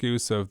the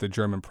excuse of the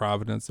German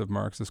provenance of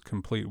Marx's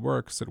complete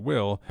works at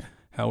will,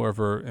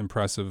 however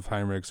impressive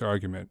Heinrich's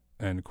argument,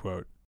 end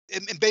quote.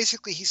 And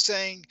basically he's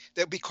saying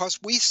that because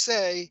we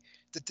say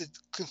that the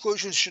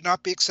conclusions should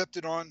not be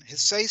accepted on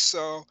his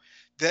say-so,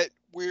 that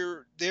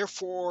we're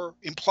therefore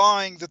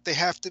implying that they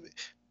have to,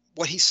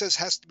 what he says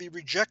has to be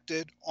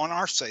rejected on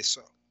our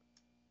say-so.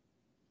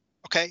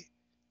 Okay?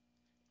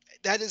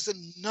 That is a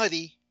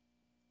nutty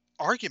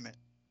argument.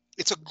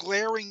 It's a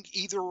glaring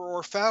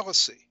either-or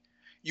fallacy.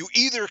 You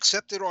either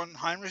accept it on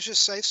Heinrich's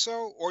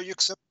say-so, or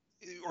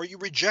you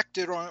reject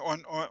it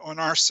on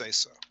our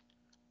say-so.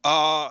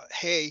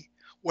 Hey,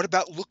 what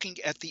about looking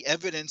at the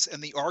evidence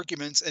and the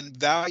arguments and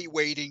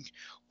evaluating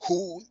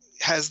who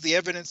has the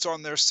evidence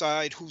on their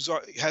side, who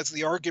has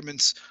the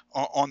arguments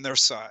on their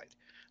side?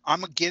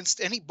 I'm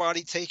against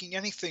anybody taking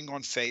anything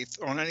on faith,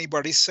 on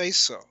anybody's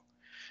say-so.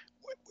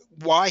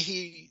 Why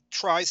he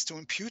tries to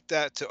impute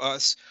that to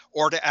us,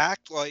 or to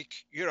act like,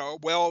 you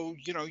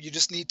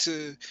just need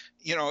to,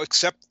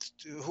 accept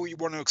who you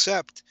want to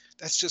accept,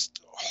 that's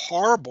just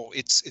horrible.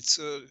 It's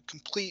a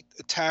complete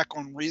attack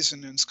on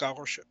reason and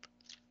scholarship.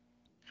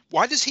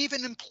 Why does he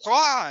even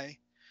imply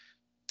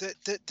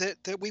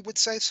that we would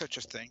say such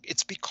a thing?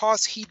 It's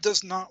because he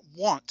does not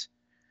want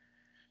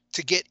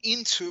to get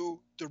into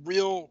the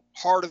real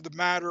heart of the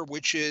matter,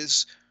 which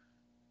is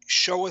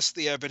show us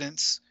the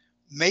evidence,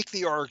 make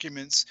the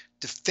arguments,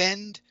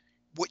 defend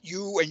what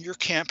you and your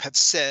camp have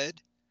said,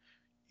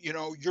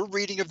 your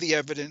reading of the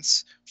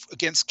evidence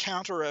against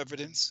counter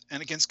evidence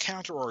and against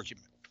counter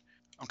argument.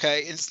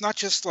 Okay, and it's not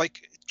just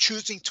like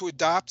choosing to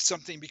adopt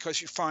something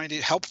because you find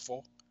it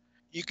helpful.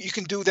 You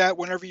can do that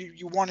whenever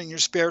you want in your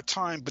spare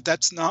time, but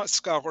that's not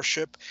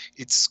scholarship.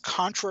 It's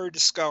contrary to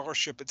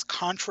scholarship. It's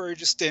contrary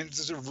to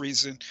standards of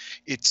reason.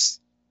 It's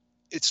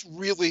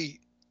really,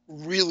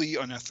 really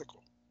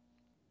unethical.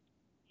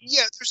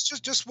 Yeah,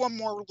 there's just one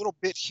more little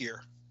bit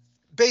here.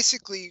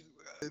 Basically,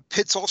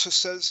 Pitts also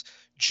says,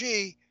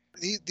 gee,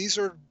 these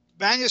are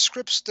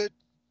manuscripts that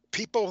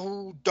people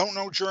who don't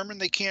know German,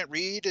 they can't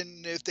read,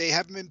 and if they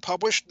haven't been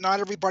published, not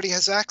everybody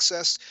has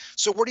access.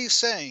 So what are you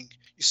saying?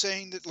 You're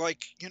saying that,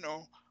 like,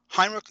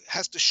 Heinrich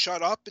has to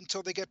shut up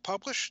until they get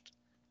published?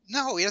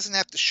 No, he doesn't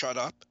have to shut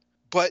up.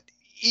 But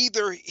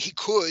either he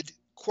could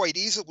quite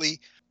easily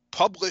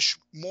publish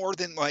more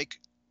than like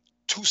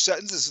 2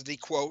 sentences that he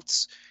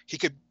quotes. He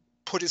could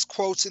put his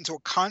quotes into a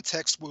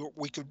context where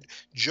we could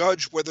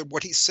judge whether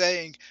what he's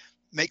saying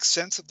makes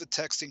sense of the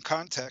text in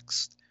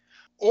context.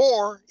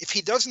 Or if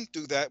he doesn't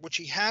do that, which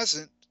he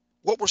hasn't,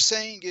 what we're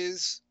saying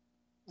is,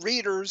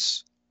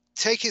 readers,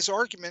 take his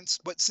arguments,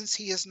 but since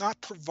he has not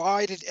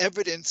provided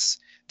evidence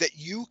that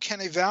you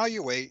can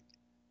evaluate,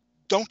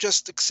 don't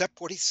just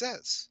accept what he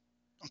says.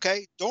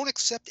 Okay? Don't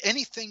accept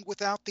anything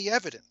without the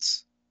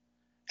evidence.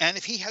 And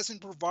if he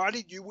hasn't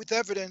provided you with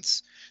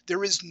evidence,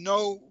 there is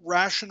no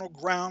rational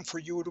ground for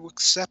you to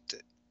accept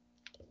it.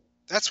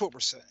 That's what we're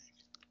saying.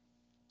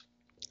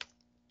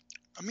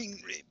 I mean,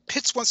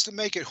 Pitts wants to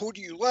make it, who do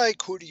you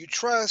like? Who do you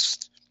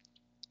trust?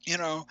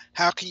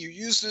 How can you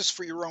use this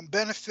for your own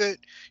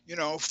benefit?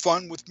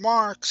 Fun with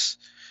Marx,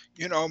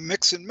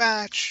 mix and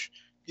match,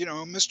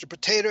 Mr.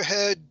 Potato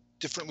Head,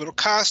 different little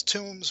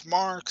costumes,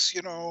 Marx,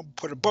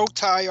 put a bow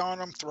tie on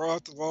them, throw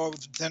out the law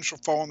of the potential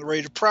fall on the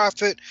rate of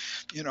profit,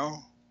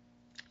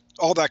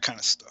 all that kind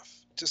of stuff.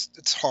 Just,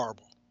 it's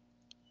horrible.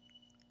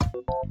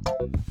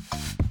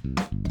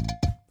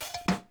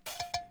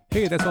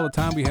 Hey, that's all the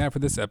time we have for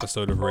this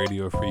episode of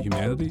Radio Free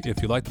Humanity.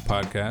 If you like the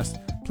podcast,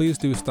 please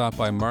do stop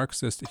by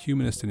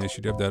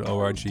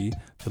MarxistHumanistInitiative.org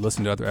to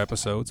listen to other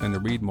episodes and to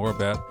read more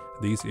about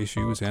these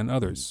issues and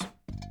others.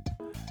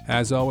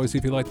 As always,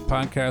 if you like the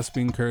podcast,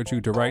 we encourage you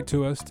to write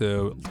to us,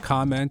 to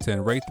comment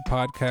and rate the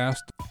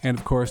podcast, and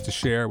of course to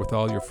share with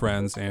all your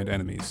friends and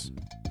enemies.